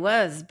really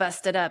was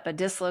busted up, a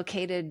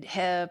dislocated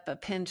hip, a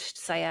pinched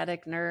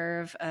sciatic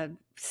nerve, a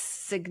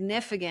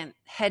significant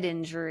head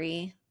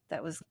injury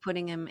that was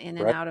putting him in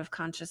and out of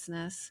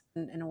consciousness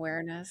and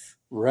awareness.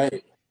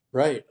 Right.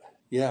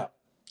 Yeah.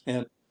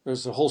 And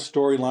there's a whole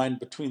storyline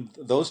between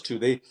those two.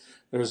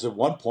 There's at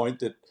one point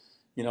that,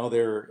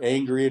 they're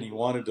angry and he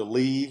wanted to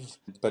leave,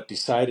 but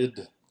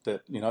decided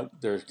that,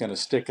 they're going to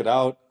stick it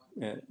out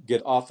and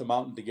get off the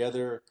mountain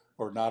together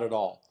or not at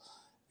all.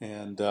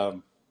 And,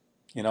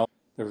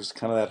 there was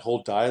kind of that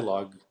whole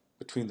dialogue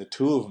between the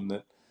two of them,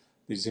 that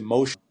these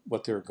emotions,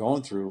 what they were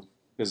going through,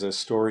 is a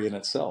story in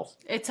itself.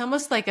 It's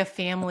almost like a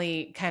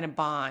family kind of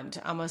bond,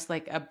 almost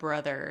like a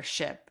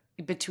brothership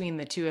between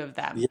the two of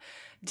them,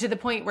 to the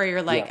point where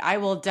you're like, I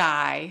will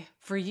die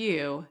for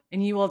you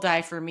and you will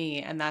die for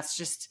me. And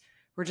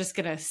we're just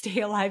going to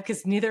stay alive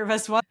because neither of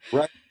us want.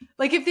 Right.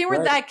 Like, if they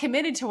were that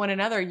committed to one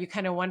another, you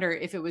kind of wonder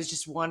if it was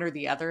just one or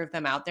the other of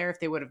them out there, if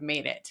they would have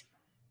made it.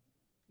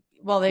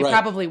 Well, they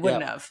probably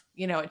wouldn't have.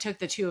 It took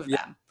the two of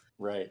them.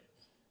 Right.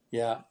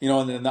 Yeah.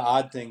 And then the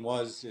odd thing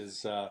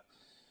is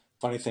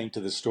funny thing to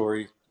the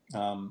story,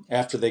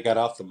 after they got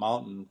off the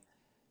mountain,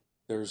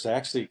 there's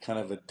actually kind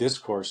of a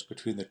discourse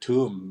between the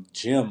two of them.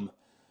 Jim,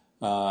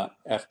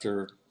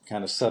 after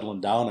kind of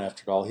settling down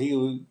after it all,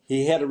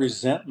 he had a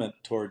resentment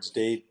towards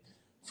Dave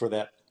for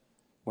that.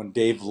 When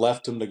Dave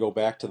left him to go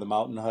back to the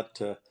mountain hut,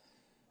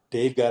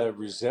 Dave got a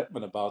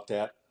resentment about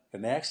that.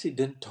 And they actually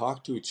didn't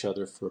talk to each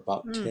other for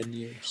about 10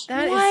 years.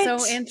 That is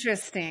so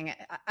interesting.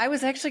 I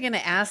was actually going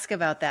to ask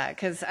about that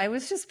because I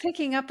was just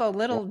picking up a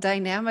little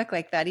dynamic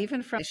like that,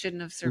 even from I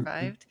shouldn't have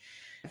survived.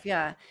 Mm-hmm.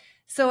 Yeah.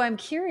 So I'm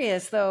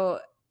curious, though,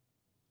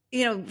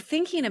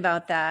 thinking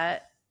about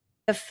that,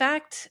 the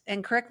fact,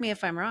 and correct me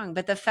if I'm wrong,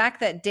 but the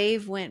fact that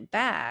Dave went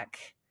back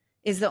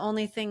is the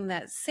only thing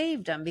that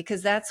saved him,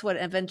 because that's what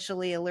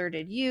eventually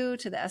alerted you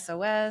to the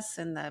SOS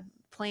and the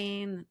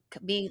plane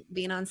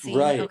being on scene.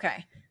 Right.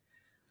 Okay.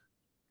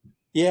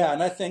 Yeah,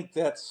 and I think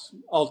that's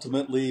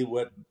ultimately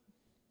what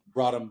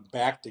brought them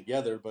back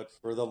together. But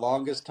for the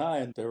longest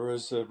time, there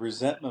was a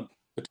resentment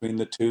between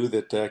the two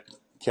that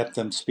kept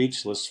them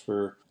speechless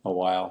for a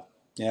while.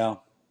 Yeah.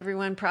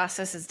 Everyone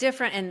process is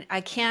different, and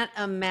I can't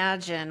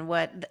imagine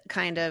what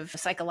kind of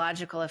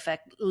psychological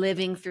effect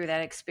living through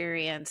that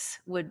experience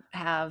would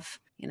have,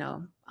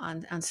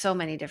 on so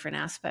many different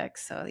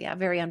aspects. So yeah,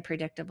 very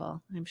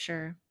unpredictable, I'm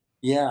sure.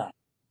 Yeah.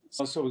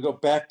 So we go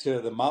back to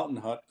the mountain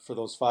hut for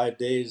those 5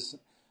 days.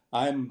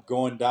 I'm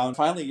going down.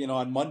 Finally,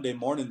 on Monday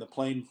morning, the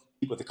plane,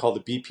 what they call the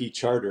BP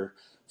charter,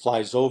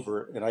 flies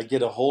over, and I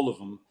get a hold of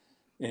them.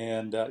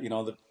 And,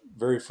 the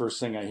very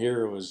first thing I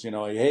hear was,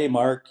 hey,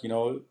 Mark,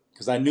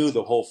 because I knew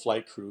the whole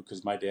flight crew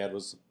because my dad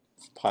was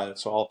a pilot.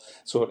 So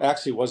it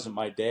actually wasn't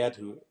my dad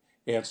who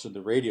answered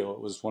the radio. It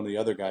was one of the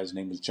other guys. His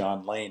name was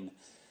John Lane.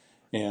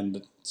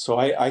 And so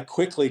I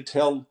quickly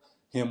tell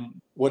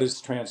him what has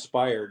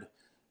transpired.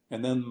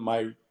 And then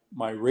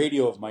my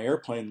radio of my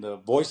airplane, the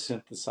voice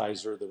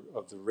synthesizer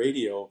of the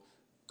radio,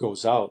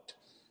 goes out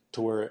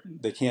to where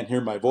they can't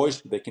hear my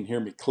voice, but they can hear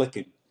me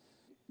clicking.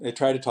 They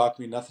try to talk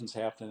to me, nothing's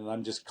happening, and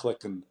I'm just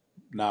clicking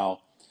now.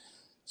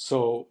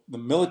 So the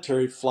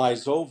military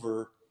flies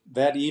over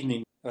that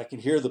evening. I can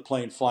hear the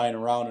plane flying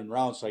around and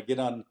around. So I get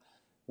on,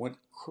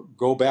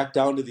 go back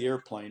down to the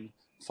airplane,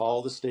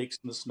 follow the stakes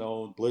in the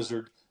snow,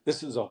 blizzard.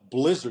 This is a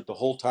blizzard the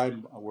whole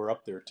time we're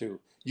up there too.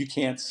 You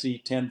can't see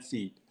 10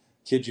 feet,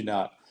 kid you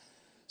not.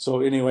 So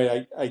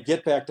anyway, I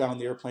get back down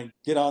the airplane,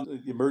 get on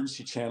the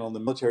emergency channel, and the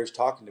military's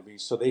talking to me.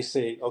 So they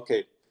say,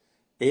 okay,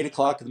 8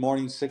 o'clock in the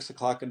morning, 6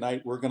 o'clock at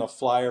night, we're going to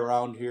fly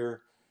around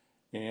here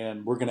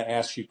and we're going to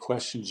ask you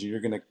questions. You're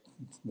going to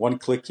 1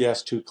 click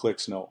yes, 2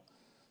 clicks no.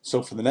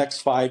 So for the next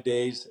 5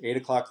 days, 8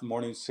 o'clock in the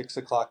morning, 6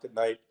 o'clock at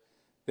night,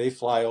 they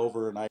fly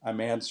over and I'm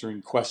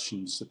answering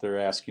questions that they're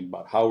asking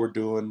about how we're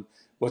doing,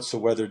 what's the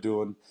weather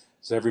doing,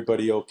 is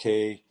everybody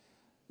okay?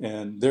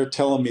 And they're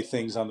telling me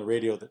things on the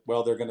radio that,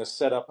 well, they're going to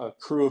set up a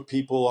crew of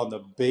people on the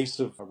base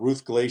of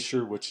Ruth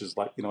Glacier, which is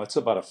like, it's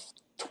about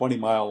a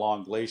 20-mile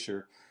long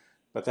glacier,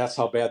 but that's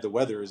how bad the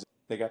weather is.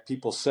 They got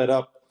people set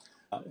up.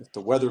 If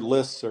the weather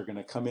lists, they're going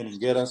to come in and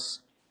get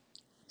us.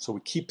 So we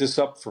keep this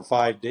up for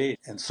 5 days.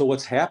 And so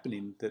what's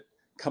happening, that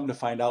come to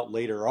find out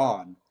later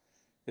on,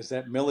 is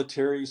that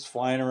military's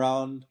flying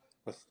around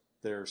with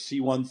their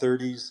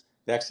C-130s.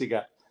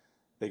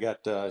 They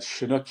got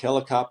Chinook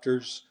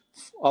helicopters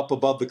up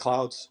above the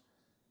clouds.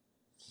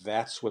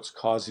 That's what's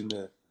causing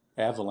the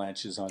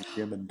avalanches on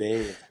Jim and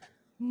Dave.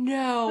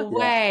 No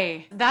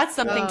way. That's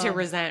something to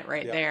resent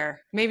right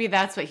there. Maybe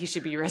that's what he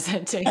should be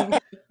resenting.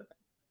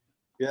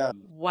 Yeah.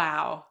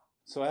 Wow.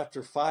 So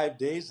after 5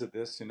 days of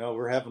this,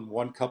 we're having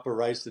 1 cup of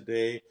rice a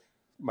day.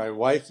 My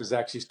wife is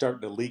actually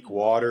starting to leak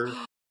water.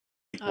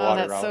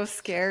 That's out. So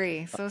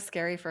scary. So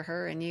scary for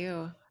her and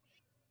you.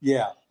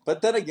 Yeah.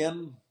 But then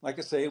again, like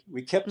I say,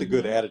 we kept a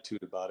good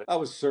attitude about it. I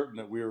was certain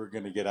that we were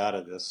going to get out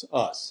of this,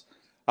 us.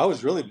 I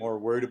was really more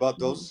worried about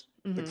those,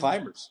 the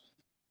climbers.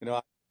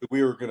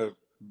 We were going to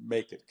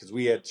make it because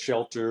we had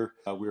shelter.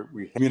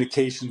 We had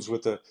communications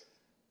with the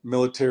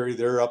military.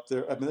 They're up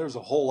there. I mean, there's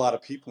a whole lot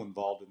of people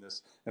involved in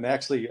this. And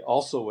actually,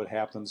 also what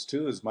happens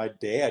too is my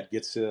dad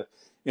gets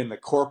in the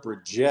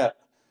corporate jet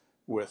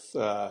with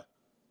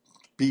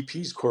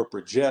BP's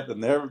corporate jet,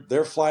 and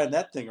they're flying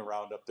that thing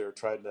around up there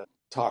trying to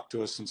talk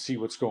to us and see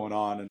what's going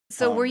on. And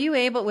so were you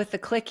able, with the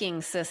clicking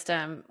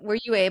system, were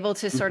you able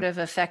to sort of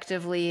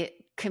effectively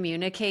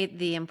communicate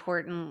the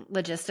important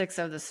logistics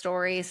of the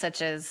story,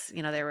 such as,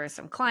 there were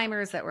some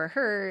climbers that were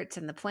hurt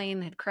and the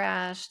plane had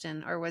crashed,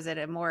 or was it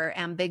a more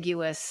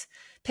ambiguous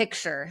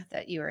picture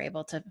that you were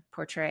able to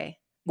portray?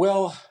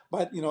 Well,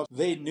 but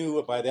they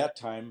knew by that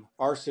time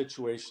our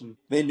situation.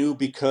 They knew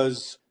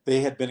because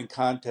they had been in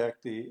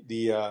contact.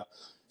 The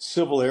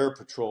Civil Air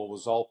Patrol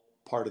was all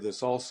part of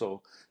this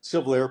also.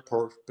 Civil Air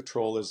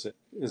Patrol is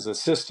a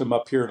system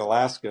up here in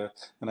Alaska,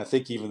 and I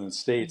think even in the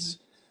States,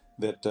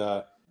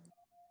 that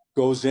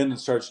goes in and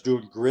starts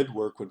doing grid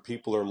work when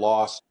people are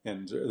lost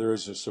and there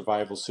is a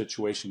survival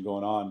situation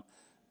going on.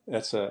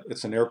 It's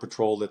an air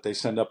patrol that they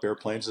send up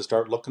airplanes to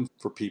start looking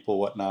for people,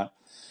 whatnot.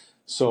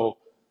 So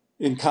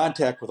in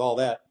contact with all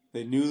that,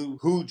 they knew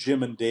who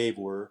Jim and Dave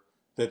were,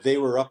 that they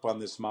were up on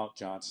this Mount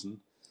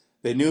Johnson.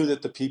 They knew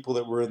that the people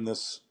that were in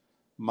this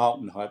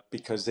mountain hut,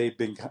 because they'd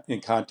been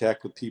in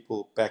contact with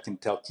people back in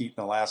Talkeetna,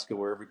 Alaska,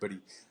 where everybody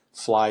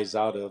flies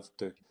out of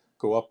to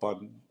go up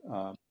on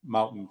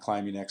mountain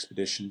climbing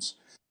expeditions.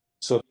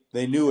 So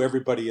they knew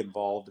everybody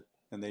involved,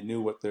 and they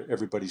knew what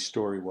everybody's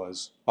story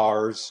was.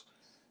 Ours,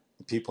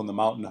 the people in the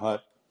mountain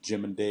hut,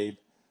 Jim and Dave.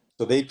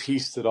 So they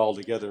pieced it all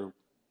together,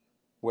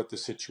 what the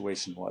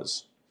situation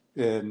was.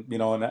 And,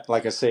 and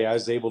like I say, I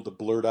was able to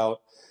blurt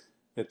out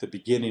at the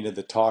beginning of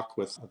the talk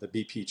with the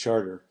BP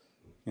charter,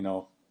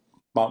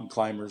 mountain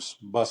climbers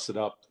busted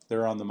up.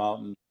 They're on the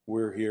mountain.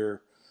 We're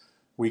here.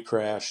 We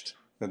crashed.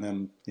 And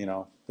then,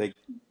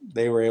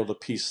 they were able to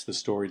piece the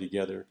story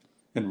together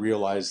and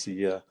realize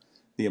the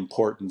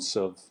importance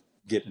of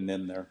getting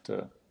in there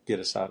to get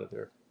us out of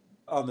there.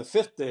 On the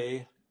 5th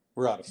day,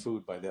 we're out of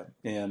food by then.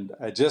 And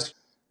I just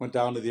went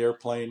down to the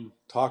airplane,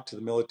 talked to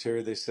the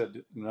military. They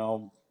said,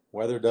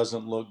 weather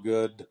doesn't look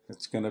good.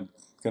 It's going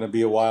to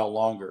be a while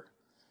longer.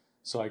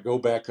 So I go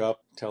back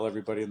up, tell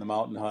everybody in the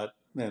mountain hut,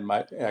 and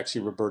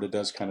actually Roberta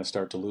does kind of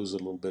start to lose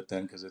it a little bit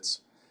then, because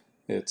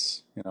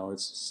it's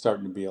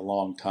starting to be a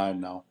long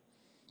time now.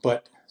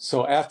 But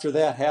so after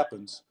that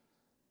happens,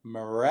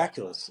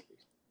 miraculously,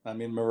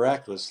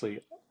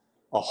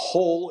 a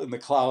hole in the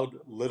cloud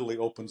literally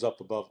opens up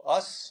above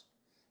us.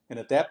 And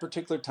at that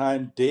particular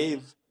time,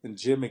 Dave and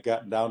Jim had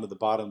gotten down to the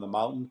bottom of the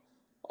mountain.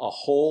 A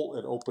hole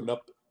had opened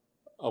up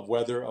of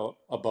weather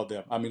above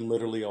them.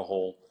 Literally a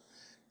hole.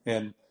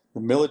 And the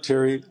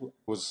military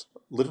was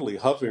literally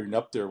hovering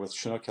up there with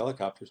Chinook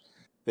helicopters.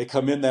 They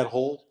come in that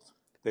hole.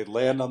 They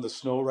land on the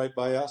snow right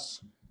by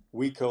us.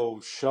 We go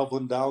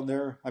shoveling down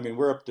there.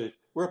 We're up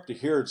to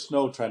here in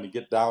snow trying to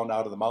get down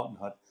out of the mountain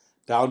hut,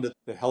 down to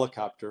the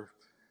helicopter.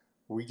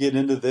 We get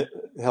into the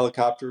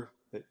helicopter.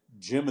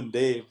 Jim and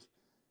Dave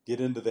get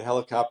into the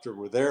helicopter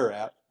where they're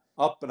at,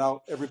 up and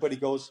out. Everybody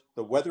goes,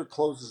 the weather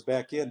closes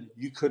back in.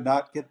 You could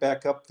not get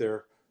back up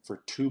there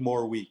for 2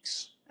 more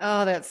weeks.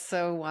 Oh, that's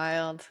so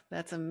wild.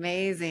 That's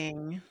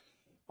amazing.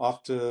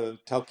 Off to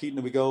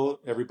Talkeetna we go.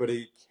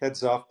 Everybody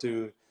heads off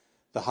to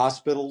the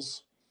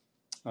hospitals.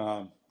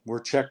 We're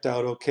checked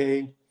out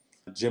okay.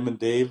 Jim and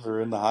Dave are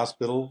in the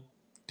hospital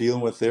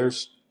dealing with their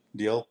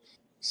deal.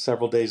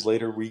 Several days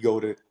later, we go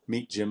to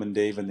meet Jim and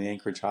Dave in the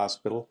Anchorage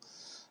hospital.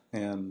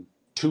 And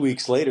 2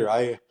 weeks later,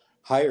 I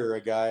hire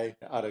a guy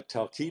out of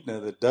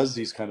Talkeetna that does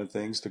these kind of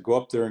things to go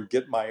up there and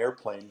get my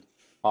airplane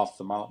off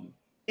the mountain.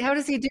 How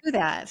does he do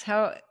that?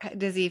 How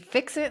does he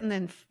fix it and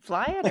then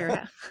fly it,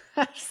 or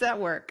how does that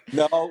work?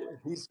 No,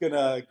 he's going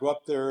to go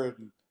up there,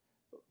 and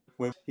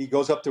when he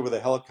goes up there with a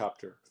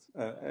helicopter,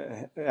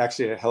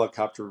 actually a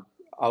helicopter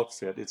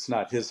outfit. It's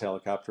not his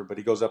helicopter, but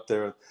he goes up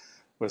there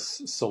with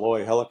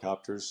Saloy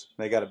helicopters.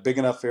 They got a big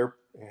enough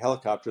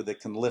helicopter that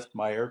can lift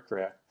my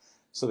aircraft.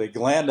 So they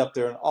land up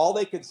there, and all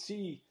they could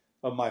see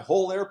of my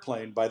whole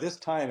airplane by this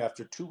time,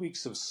 after 2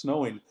 weeks of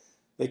snowing,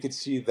 they could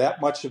see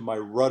that much of my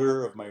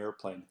rudder of my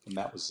airplane, and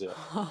that was it.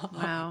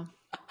 Wow.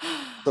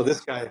 So this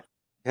guy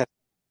had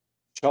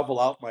to shovel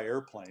out my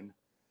airplane.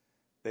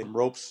 They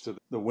ropes to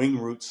the wing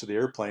roots of the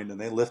airplane, and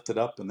they lift it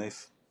up, and they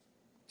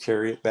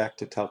carry it back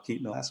to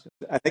Talkeetna, Alaska.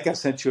 I think I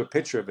sent you a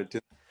picture of it,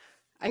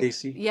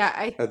 Casey.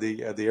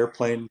 The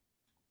airplane.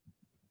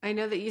 I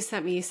know that you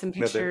sent me some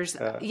pictures.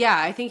 Yeah,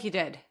 I think you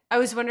did. I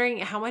was wondering,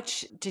 how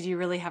much did you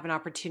really have an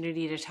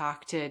opportunity to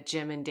talk to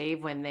Jim and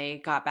Dave when they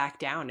got back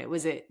down?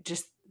 Was it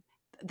just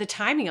the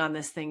timing on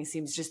this thing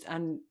seems just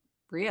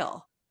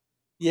unreal.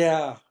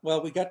 Yeah,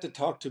 well, we got to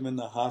talk to them in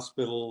the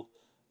hospital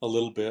a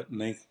little bit, and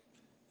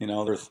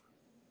they're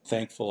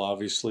thankful,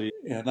 obviously.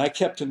 And I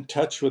kept in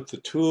touch with the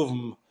two of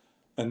them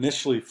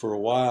initially for a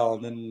while,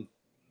 and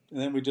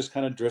then we just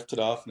kind of drifted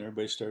off, and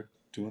everybody started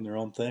doing their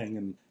own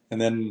thing.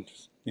 And then,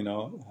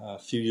 a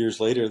few years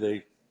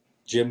later,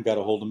 Jim got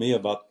a hold of me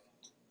about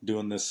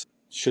doing this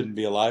Shouldn't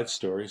Be Alive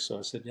story. So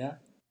I said, yeah.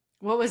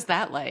 What was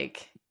that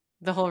like?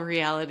 The whole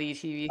reality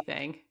TV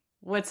thing?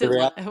 What's the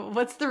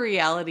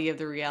reality of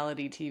the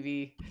reality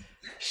TV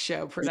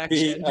show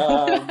production?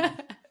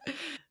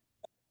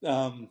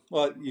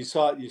 Well, you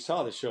saw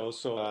the show.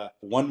 So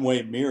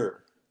one-way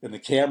mirror, and the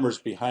camera's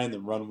behind the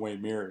runway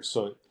mirror.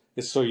 So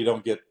it's so you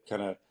don't get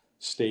kind of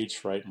stage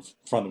fright in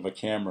front of a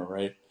camera,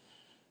 right?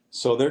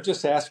 So they're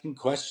just asking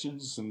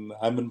questions, and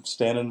I'm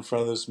standing in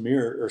front of this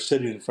mirror, or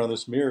sitting in front of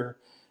this mirror,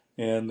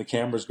 and the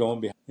camera's going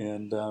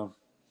behind, and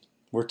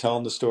we're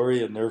telling the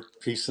story, and they're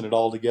piecing it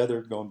all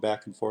together, going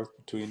back and forth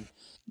between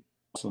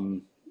us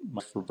and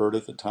Roberta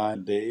at the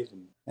time, Dave,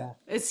 and yeah.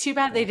 It's too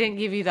bad they didn't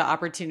give you the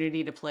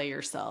opportunity to play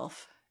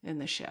yourself in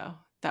the show.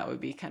 That would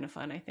be kind of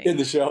fun, I think. In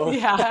the show?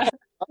 Yeah.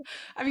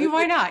 I mean,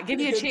 why not? Give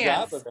me a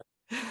chance.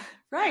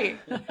 Right.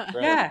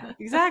 Yeah,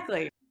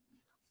 exactly.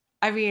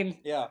 I mean.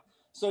 Yeah.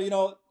 So,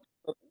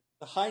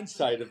 the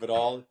hindsight of it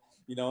all,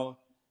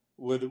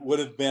 would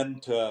have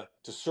been to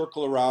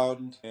circle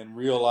around and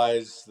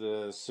realize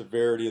the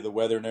severity of the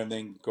weather and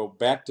everything, go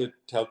back to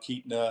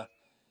Talkeetna,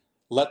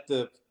 let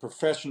the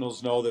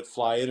professionals know that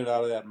fly in and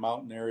out of that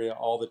mountain area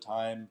all the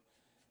time.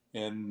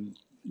 And,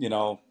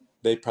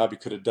 they probably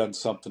could have done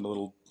something a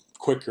little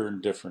quicker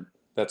and different.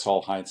 That's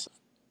all hindsight.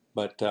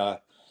 But,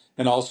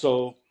 and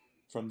also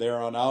from there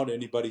on out,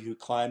 anybody who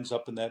climbs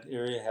up in that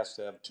area has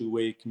to have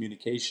two-way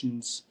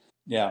communications.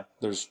 Yeah,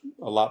 there's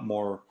a lot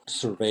more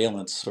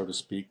surveillance, so to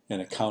speak,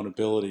 and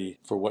accountability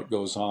for what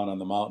goes on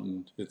the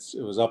mountain. It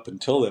was up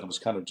until then, it was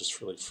kind of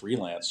just really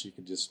freelance. You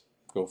could just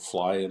go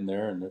fly in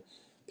there, and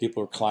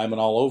people are climbing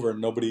all over, and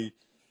nobody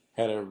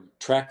had a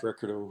track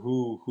record of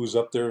who's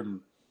up there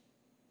and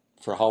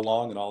for how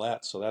long and all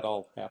that. So that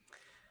all happened.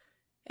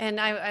 And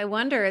I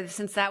wonder,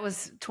 since that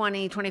was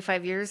 20,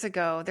 25 years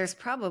ago, there's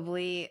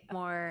probably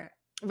more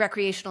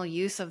recreational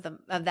use of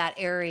that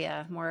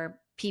area, more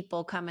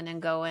people coming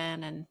and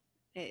going. And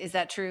is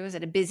that true? Is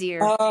it a busier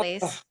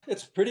place?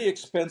 It's pretty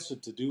expensive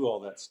to do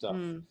all that stuff.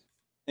 I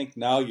think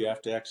now you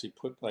have to actually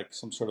put like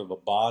some sort of a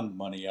bond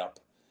money up,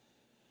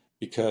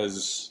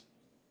 because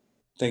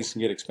things can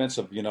get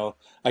expensive.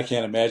 I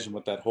can't imagine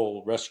what that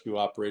whole rescue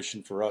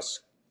operation for us,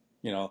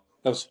 that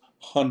was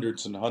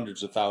hundreds and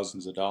hundreds of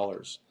thousands of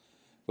dollars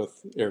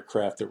with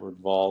aircraft that were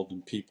involved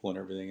and people and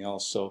everything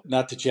else. So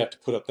not that you have to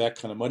put up that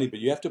kind of money, but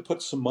you have to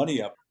put some money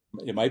up.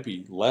 It might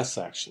be less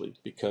actually,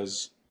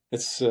 because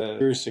it's a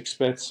very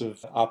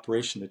expensive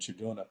operation that you're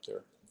doing up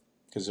there,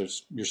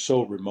 because you're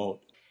so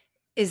remote.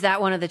 Is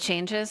that one of the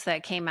changes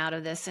that came out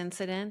of this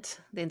incident,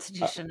 the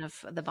institution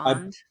of the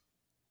bond?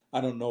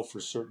 I don't know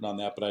for certain on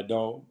that, but I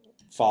know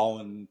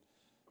following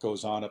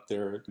goes on up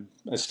there.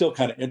 It still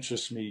kind of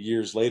interests me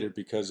years later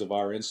because of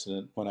our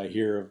incident. When I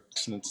hear of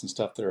accidents and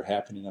stuff that are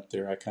happening up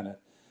there, I kind of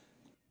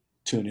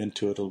tune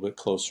into it a little bit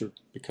closer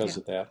because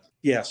of that.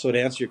 Yeah. So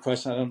to answer your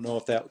question, I don't know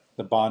if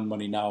the bond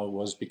money now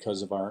was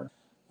because of our.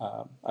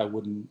 I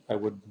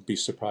wouldn't be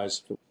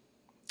surprised.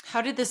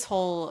 How did this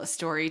whole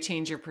story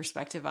change your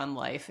perspective on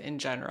life in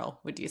general,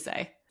 would you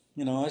say?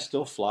 I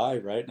still fly,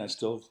 right? And I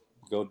still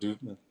go do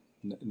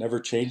never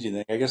changed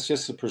anything. I guess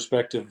just the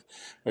perspective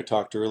I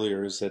talked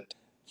earlier is that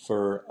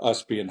for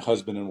us being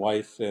husband and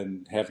wife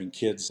and having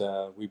kids,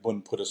 we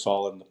wouldn't put us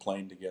all in the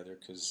plane together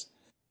because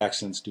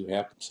accidents do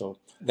happen. So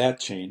that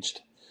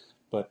changed.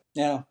 But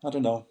yeah, I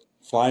don't know.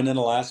 Flying in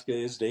Alaska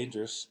is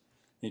dangerous.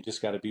 You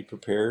just got to be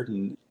prepared.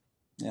 And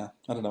yeah,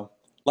 I don't know.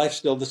 Life's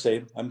still the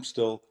same. I'm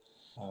still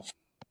a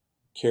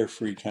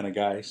carefree kind of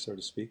guy, so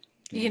to speak.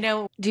 You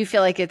know, Do you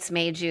feel like it's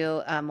made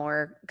you a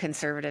more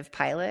conservative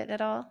pilot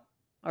at all?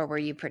 Or were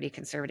you pretty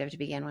conservative to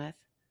begin with?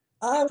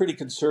 I'm pretty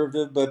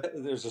conservative, but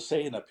there's a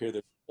saying up here: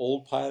 there's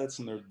old pilots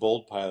and there's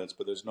bold pilots,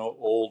 but there's no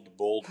old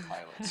bold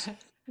pilots.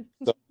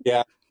 So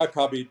yeah, I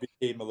probably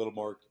became a little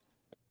more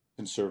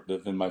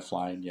conservative in my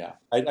flying. Yeah,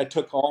 I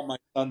took all my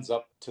sons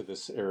up to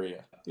this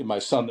area. My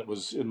son that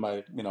was in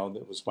my,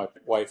 that was my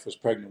wife was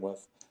pregnant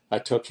with. I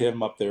took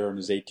him up there on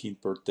his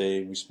 18th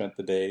birthday. We spent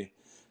the day.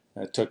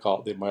 I took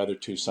my other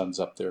two sons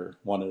up there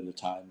one at a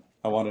time.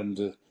 I wanted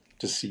them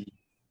to see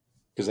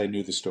because I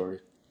knew the story.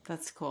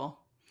 That's cool.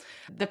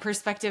 The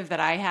perspective that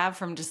I have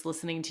from just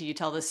listening to you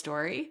tell the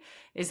story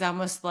is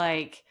almost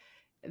like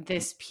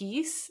this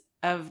piece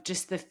of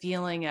just the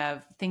feeling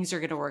of things are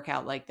going to work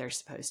out like they're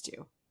supposed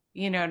to.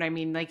 You know what I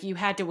mean? Like you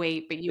had to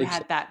wait, but you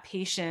had that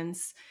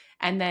patience,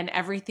 and then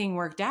everything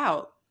worked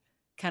out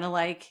kind of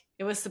like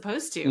it was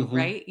supposed to,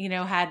 right?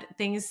 Had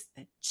things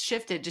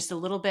shifted just a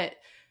little bit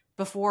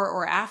before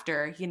or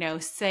after,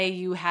 say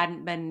you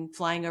hadn't been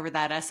flying over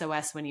that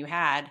SOS when you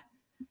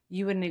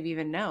wouldn't have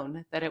even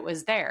known that it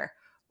was there.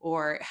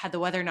 Or had the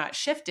weather not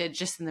shifted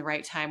just in the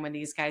right time when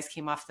these guys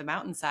came off the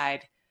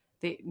mountainside,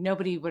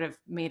 nobody would have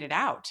made it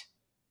out,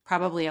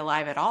 probably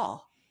alive at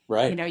all.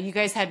 Right. You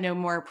guys had no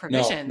more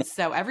provisions,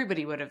 so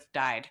everybody would have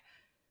died.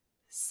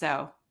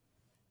 So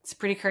it's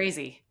pretty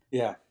crazy.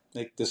 Yeah.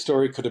 Like the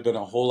story could have been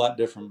a whole lot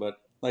different, but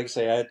like I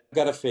say, I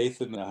got a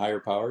faith in a higher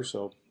power,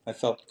 so I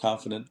felt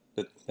confident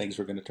that things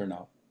were going to turn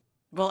out.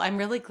 Well, I'm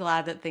really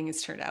glad that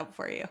things turned out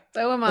for you.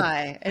 So am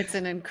I. It's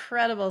an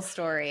incredible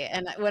story.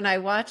 And when I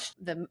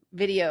watched the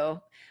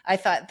video, I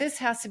thought this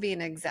has to be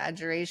an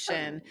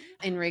exaggeration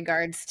in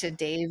regards to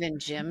Dave and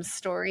Jim's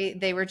story.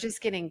 They were just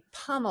getting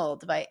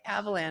pummeled by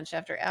avalanche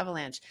after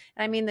avalanche.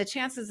 And I mean, the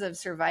chances of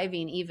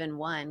surviving even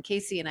one,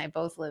 Casey and I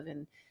both live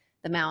in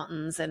the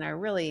mountains and are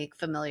really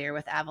familiar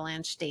with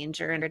avalanche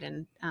danger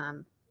and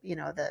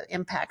the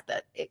impact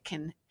that it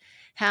can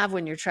have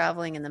when you're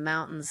traveling in the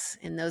mountains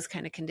in those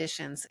kind of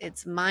conditions.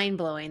 It's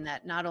mind-blowing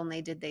that not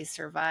only did they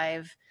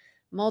survive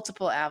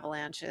multiple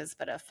avalanches,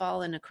 but a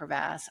fall in a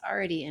crevasse,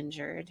 already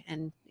injured,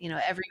 and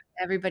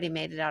everybody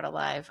made it out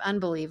alive.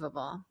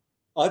 Unbelievable.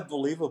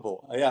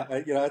 Yeah,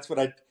 that's what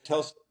I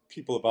tell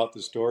people about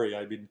the story.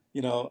 I mean,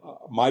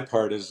 my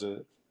part is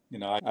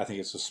I think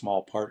it's a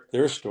small part.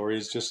 Their story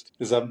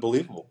is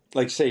unbelievable.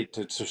 Like say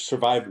to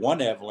survive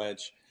one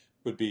avalanche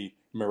would be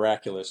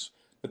miraculous,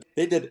 but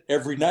they did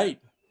every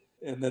night.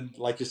 And then,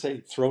 like you say,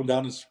 thrown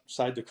down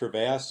inside the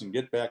crevasse and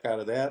get back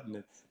out of that, and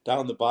then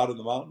down the bottom of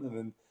the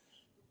mountain,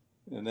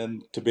 and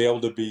then to be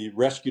able to be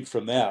rescued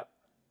from that,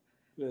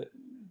 that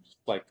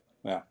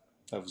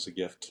was a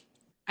gift.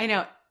 I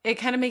know. It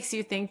kind of makes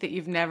you think that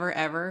you've never,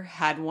 ever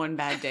had one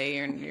bad day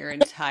in your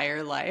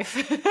entire life.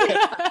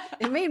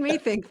 It made me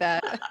think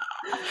that.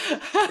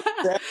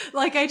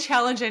 Like I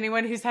challenge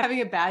anyone who's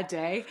having a bad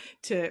day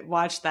to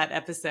watch that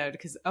episode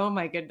because, oh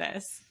my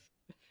goodness.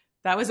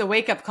 That was a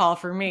wake-up call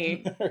for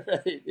me.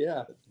 Right,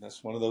 yeah.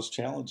 That's one of those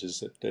challenges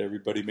that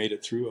everybody made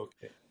it through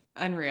okay.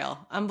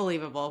 Unreal.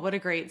 Unbelievable. What a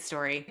great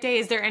story. Day,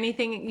 is there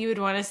anything you would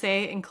want to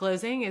say in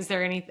closing? Is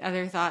there any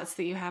other thoughts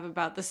that you have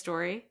about the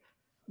story?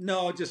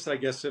 No, just I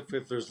guess if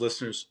there's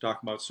listeners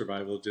talking about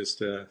survival,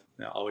 just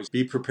always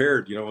be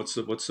prepared. What's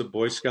the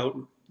Boy Scout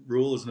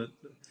rule, isn't it?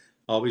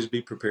 Always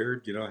be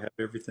prepared, have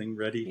everything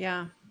ready.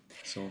 Yeah.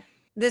 So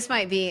this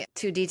might be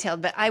too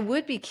detailed, but I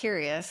would be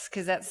curious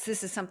because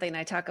this is something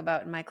I talk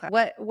about in my class.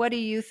 What do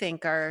you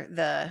think are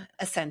the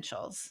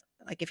essentials?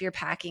 Like if you're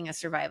packing a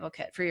survival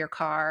kit for your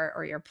car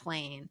or your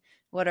plane,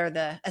 what are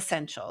the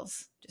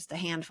essentials? Just a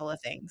handful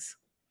of things.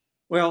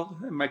 Well,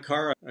 in my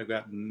car, I've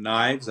got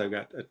knives, I've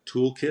got a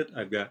toolkit,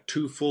 I've got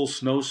 2 full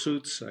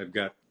snowsuits, I've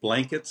got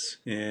blankets,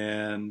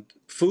 and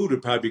food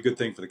would probably be a good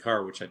thing for the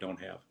car, which I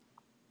don't have.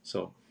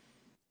 So,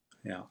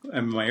 yeah.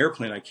 And in my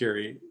airplane, I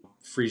carry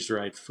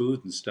freeze-dried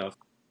food and stuff.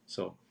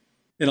 So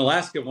in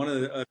Alaska, one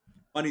of the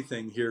funny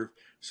thing here,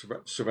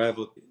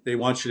 survival, they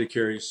want you to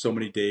carry so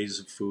many days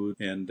of food.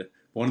 And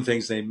one of the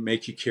things they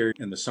make you carry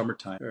in the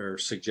summertime or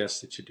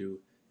suggest that you do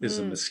is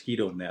a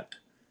mosquito net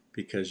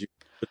because you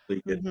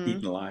literally get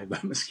eaten alive by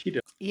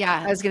mosquitoes.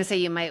 Yeah. I was going to say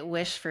you might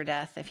wish for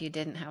death if you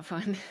didn't have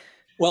one.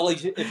 Well,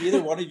 if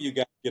either one of you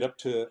guys get up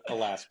to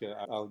Alaska,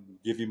 I'll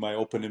give you my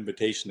open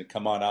invitation to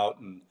come on out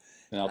and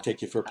I'll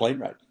take you for a plane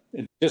ride.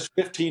 And just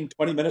 15,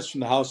 20 minutes from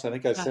the house, I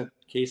think I sent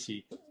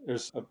Casey,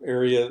 there's an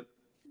area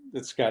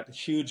that's got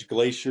huge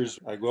glaciers.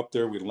 I go up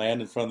there, we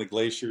land in front of the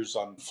glaciers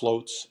on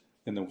floats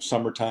in the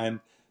summertime.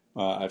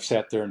 I've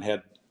sat there and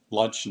had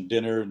lunch and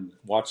dinner and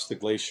watched the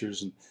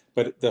glaciers.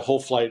 But the whole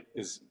flight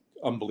is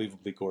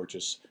unbelievably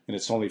gorgeous, and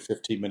it's only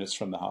 15 minutes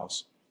from the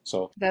house.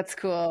 So That's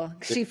cool.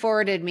 She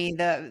forwarded me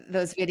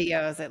those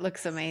videos. It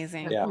looks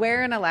amazing. Yeah.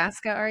 Where in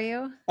Alaska are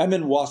you? I'm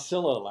in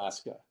Wasilla,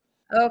 Alaska.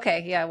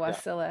 Okay, yeah,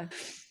 Wasilla.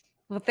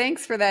 Well,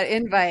 thanks for that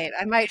invite.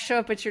 I might show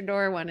up at your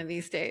door one of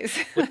these days.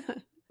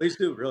 Please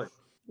do, really.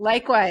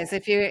 Likewise,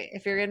 if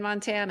you're in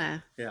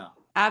Montana. Yeah.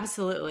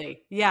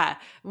 Absolutely. Yeah.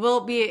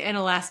 We'll be in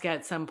Alaska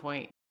at some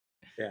point.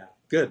 Yeah.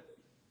 Good.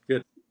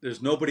 Good.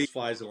 There's nobody who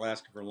flies in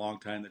Alaska for a long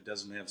time that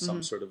doesn't have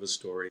some sort of a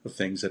story of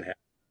things that happen.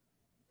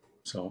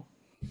 So,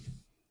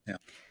 yeah.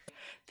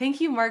 Thank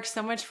you, Mark,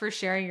 so much for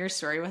sharing your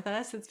story with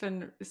us. It's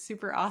been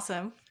super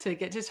awesome to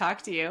get to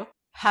talk to you.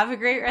 Have a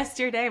great rest of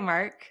your day,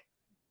 Mark.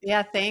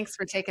 Yeah, thanks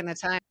for taking the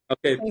time.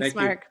 Okay, Thanks, thank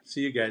Mark. you.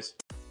 See you guys.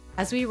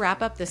 As we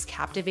wrap up this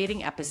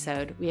captivating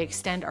episode, we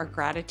extend our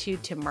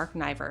gratitude to Mark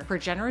Niver for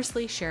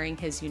generously sharing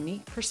his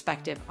unique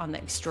perspective on the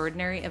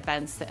extraordinary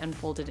events that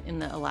unfolded in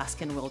the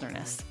Alaskan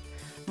wilderness.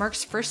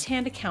 Mark's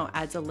firsthand account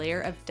adds a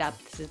layer of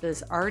depth to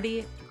this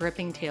already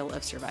gripping tale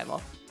of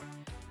survival.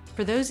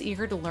 For those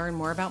eager to learn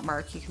more about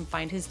Mark, you can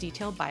find his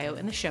detailed bio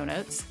in the show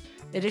notes.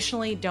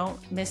 Additionally,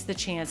 don't miss the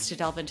chance to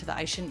delve into the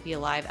I Shouldn't Be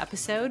Alive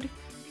episode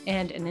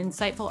and an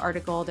insightful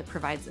article that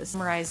provides a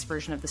summarized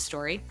version of the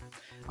story.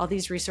 All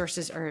these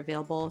resources are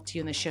available to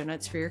you in the show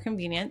notes for your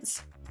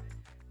convenience.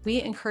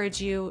 We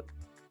encourage you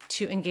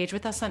to engage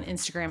with us on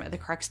Instagram at the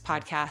Crux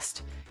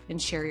Podcast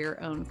and share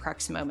your own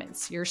Crux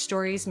moments. Your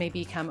stories may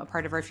become a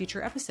part of our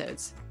future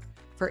episodes.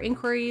 For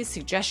inquiries,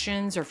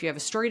 suggestions, or if you have a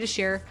story to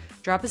share,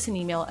 drop us an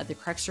email at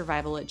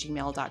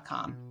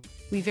thecruxsurvival@gmail.com.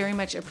 We very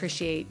much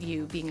appreciate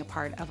you being a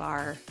part of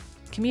our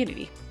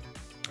community.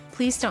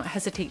 Please don't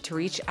hesitate to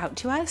reach out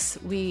to us.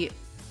 We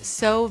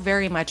so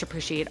very much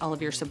appreciate all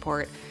of your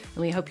support,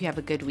 and we hope you have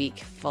a good week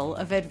full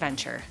of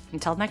adventure.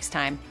 Until next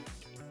time.